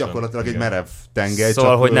lengőkar, ami pontosan. gyakorlatilag egy Igen. merev tengely.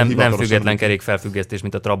 Szóval, csak hogy nem hivatalosan független úgy- kerékfelfüggesztés,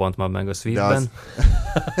 mint a Trabantban meg a De Swiftben.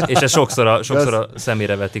 az- És ez sokszor a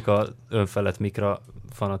szemére vetik a önfelett Micra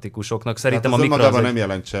fanatikusoknak. Szerintem tehát a az Micra önmagában az egy... nem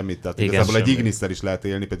jelent semmit, tehát Igen, igazából egy semmi. Ignisszel is lehet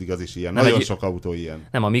élni, pedig az is ilyen. Nem, Nagyon egy- sok autó ilyen.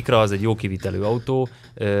 Nem, a Micra az egy jó kivitelű autó,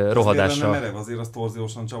 Azért rohadásra merev, azért az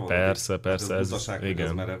torziósan csavarodik. Persze, Hát ez butaság, hogy igen,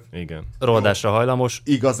 ez merev. igen. hajlamos.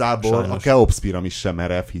 Igazából Sajnos. a Keops piramis sem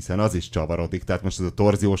merev, hiszen az is csavarodik, tehát most ez a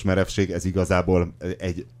torziós merevség, ez igazából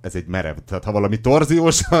egy merev. Tehát ha valami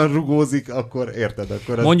torziósan rugózik, akkor érted,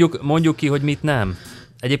 akkor ez... Mondjuk ki, hogy mit nem.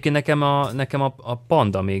 Egyébként nekem a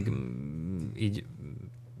Panda még így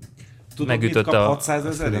Tudod, megütötte mit kap a 600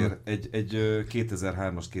 000 fülemet. egy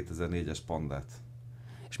 2003-as, 2004-es Pandát.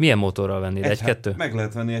 És milyen motorral vennéd? Egy-kettő? Meg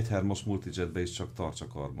lehet venni 1.3-as multijetbe is, csak tartsa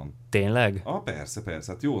karban. Tényleg? Persze,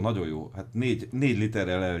 hát jó, nagyon jó. Hát 4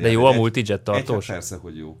 literrel eljár. De jó a multijet tartós? Persze,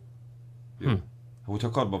 hogy jó. Jó. Hogyha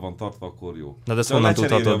karban van tartva, akkor jó. Na de ezt De honnan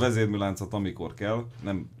lecseréli tudhatod? a vezérműláncot, amikor kell.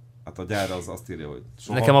 Nem, hát a gyár az azt írja, hogy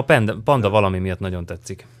soha. Nekem a Panda valami miatt nagyon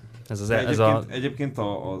tetszik. Egyébként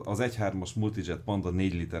az 1.3-as multijet Panda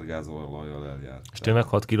 4 liter gázolajjal eljár. És tényleg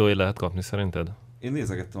 6 kilóért lehet kapni szerinted? Én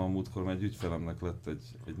nézegettem a múltkor, mert egy ügyfelemnek lett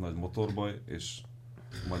egy nagy motorbaj, és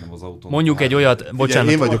majdnem az autón. Mondjuk egy olyat,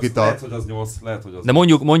 bocsánat, én vagyok itt a... Lehet, hogy az 8, lehet, hogy az de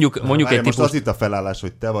mondjuk egy Várj, most típus... az itt a felállás,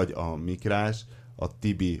 hogy te vagy a Mikrás, a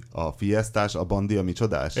Tibi a Fiestás, a Bandi a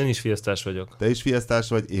micsodás? Én is fiesztás vagyok. Te is Fiestás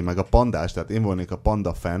vagy, én meg a Pandás, tehát én volnék a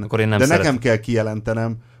Panda fan. Akkor én nem de szeretem. nekem kell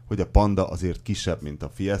kijelentenem, hogy a Panda azért kisebb, mint a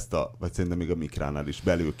Fiesta, vagy szerintem még a Mikránál is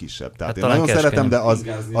belül kisebb. Tehát Hát én talán nagyon szeretem, de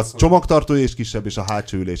Ingázni az szól. csomagtartója is kisebb, és a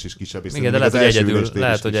hátsó ülés is kisebb. És Igen, de szerintem lehet, még hogy az első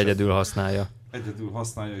üléstér is kisebb. egyedül használja. Egyedül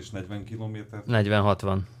használja, és 40 kilométert.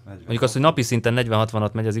 40-60. Mondjuk azt, hogy napi szinten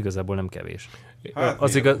 40-60-at megy, az igazából nem kevés. Hát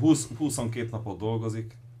Az miért? igaz... 22 napot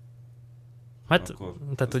dolgozik. Hát, Akkor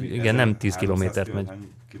tehát, hogy az igen, nem 10 300 kilométert megy.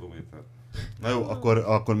 kilométer. Na jó,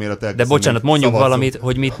 akkor mielőtt De elkezdünk, bocsánat, mondjuk szavazzunk. valamit,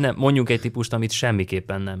 hogy mit nem, mondjunk egy típust, amit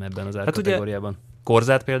semmiképpen nem ebben az árkategóriában.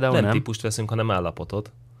 Korzát például Nem nem? típust veszünk, hanem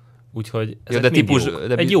állapotot. Úgyhogy Jó, ezek de mind típus- jók.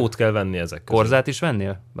 de Egy jót kell venni ezek közül. Korzát is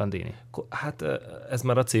vennél, Bandini? Hát ez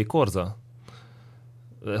már a C-korza?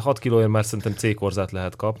 6 kilóért már szerintem C-korzát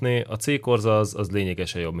lehet kapni. A C-korza az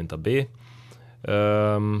lényegesen jobb, mint a B.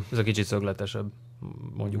 Ez a kicsit szögletesebb,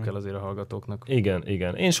 mondjuk el azért a hallgatóknak.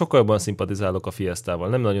 Igen. Én sokkal jobban szimpatizálok a Fiestával.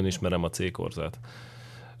 Nem nagyon ismerem a C-korzát.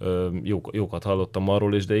 Jókat hallottam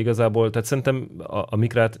arról is, de igazából, tehát szerintem a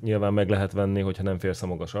Mikrát nyilván meg lehet venni, hogyha nem félsz a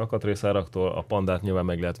magas alkatrészáraktól, a Pandát nyilván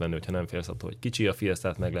meg lehet venni, hogyha nem félsz attól, hogy kicsi, a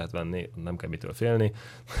Fiestát meg lehet venni, nem kell mitől félni.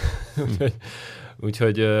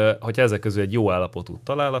 Úgyhogy hogyha ezek közül egy jó állapotút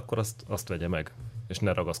talál, akkor azt vegye meg, és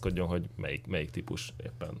ne ragaszkodjon, hogy melyik típus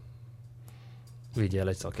éppen. Vigyél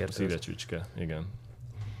egy szakértőt. Szíve csücske, igen.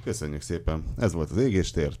 Köszönjük szépen. Ez volt az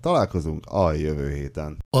Égéstér. Találkozunk a jövő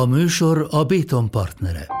héten. A műsor a Béton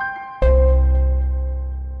partnere.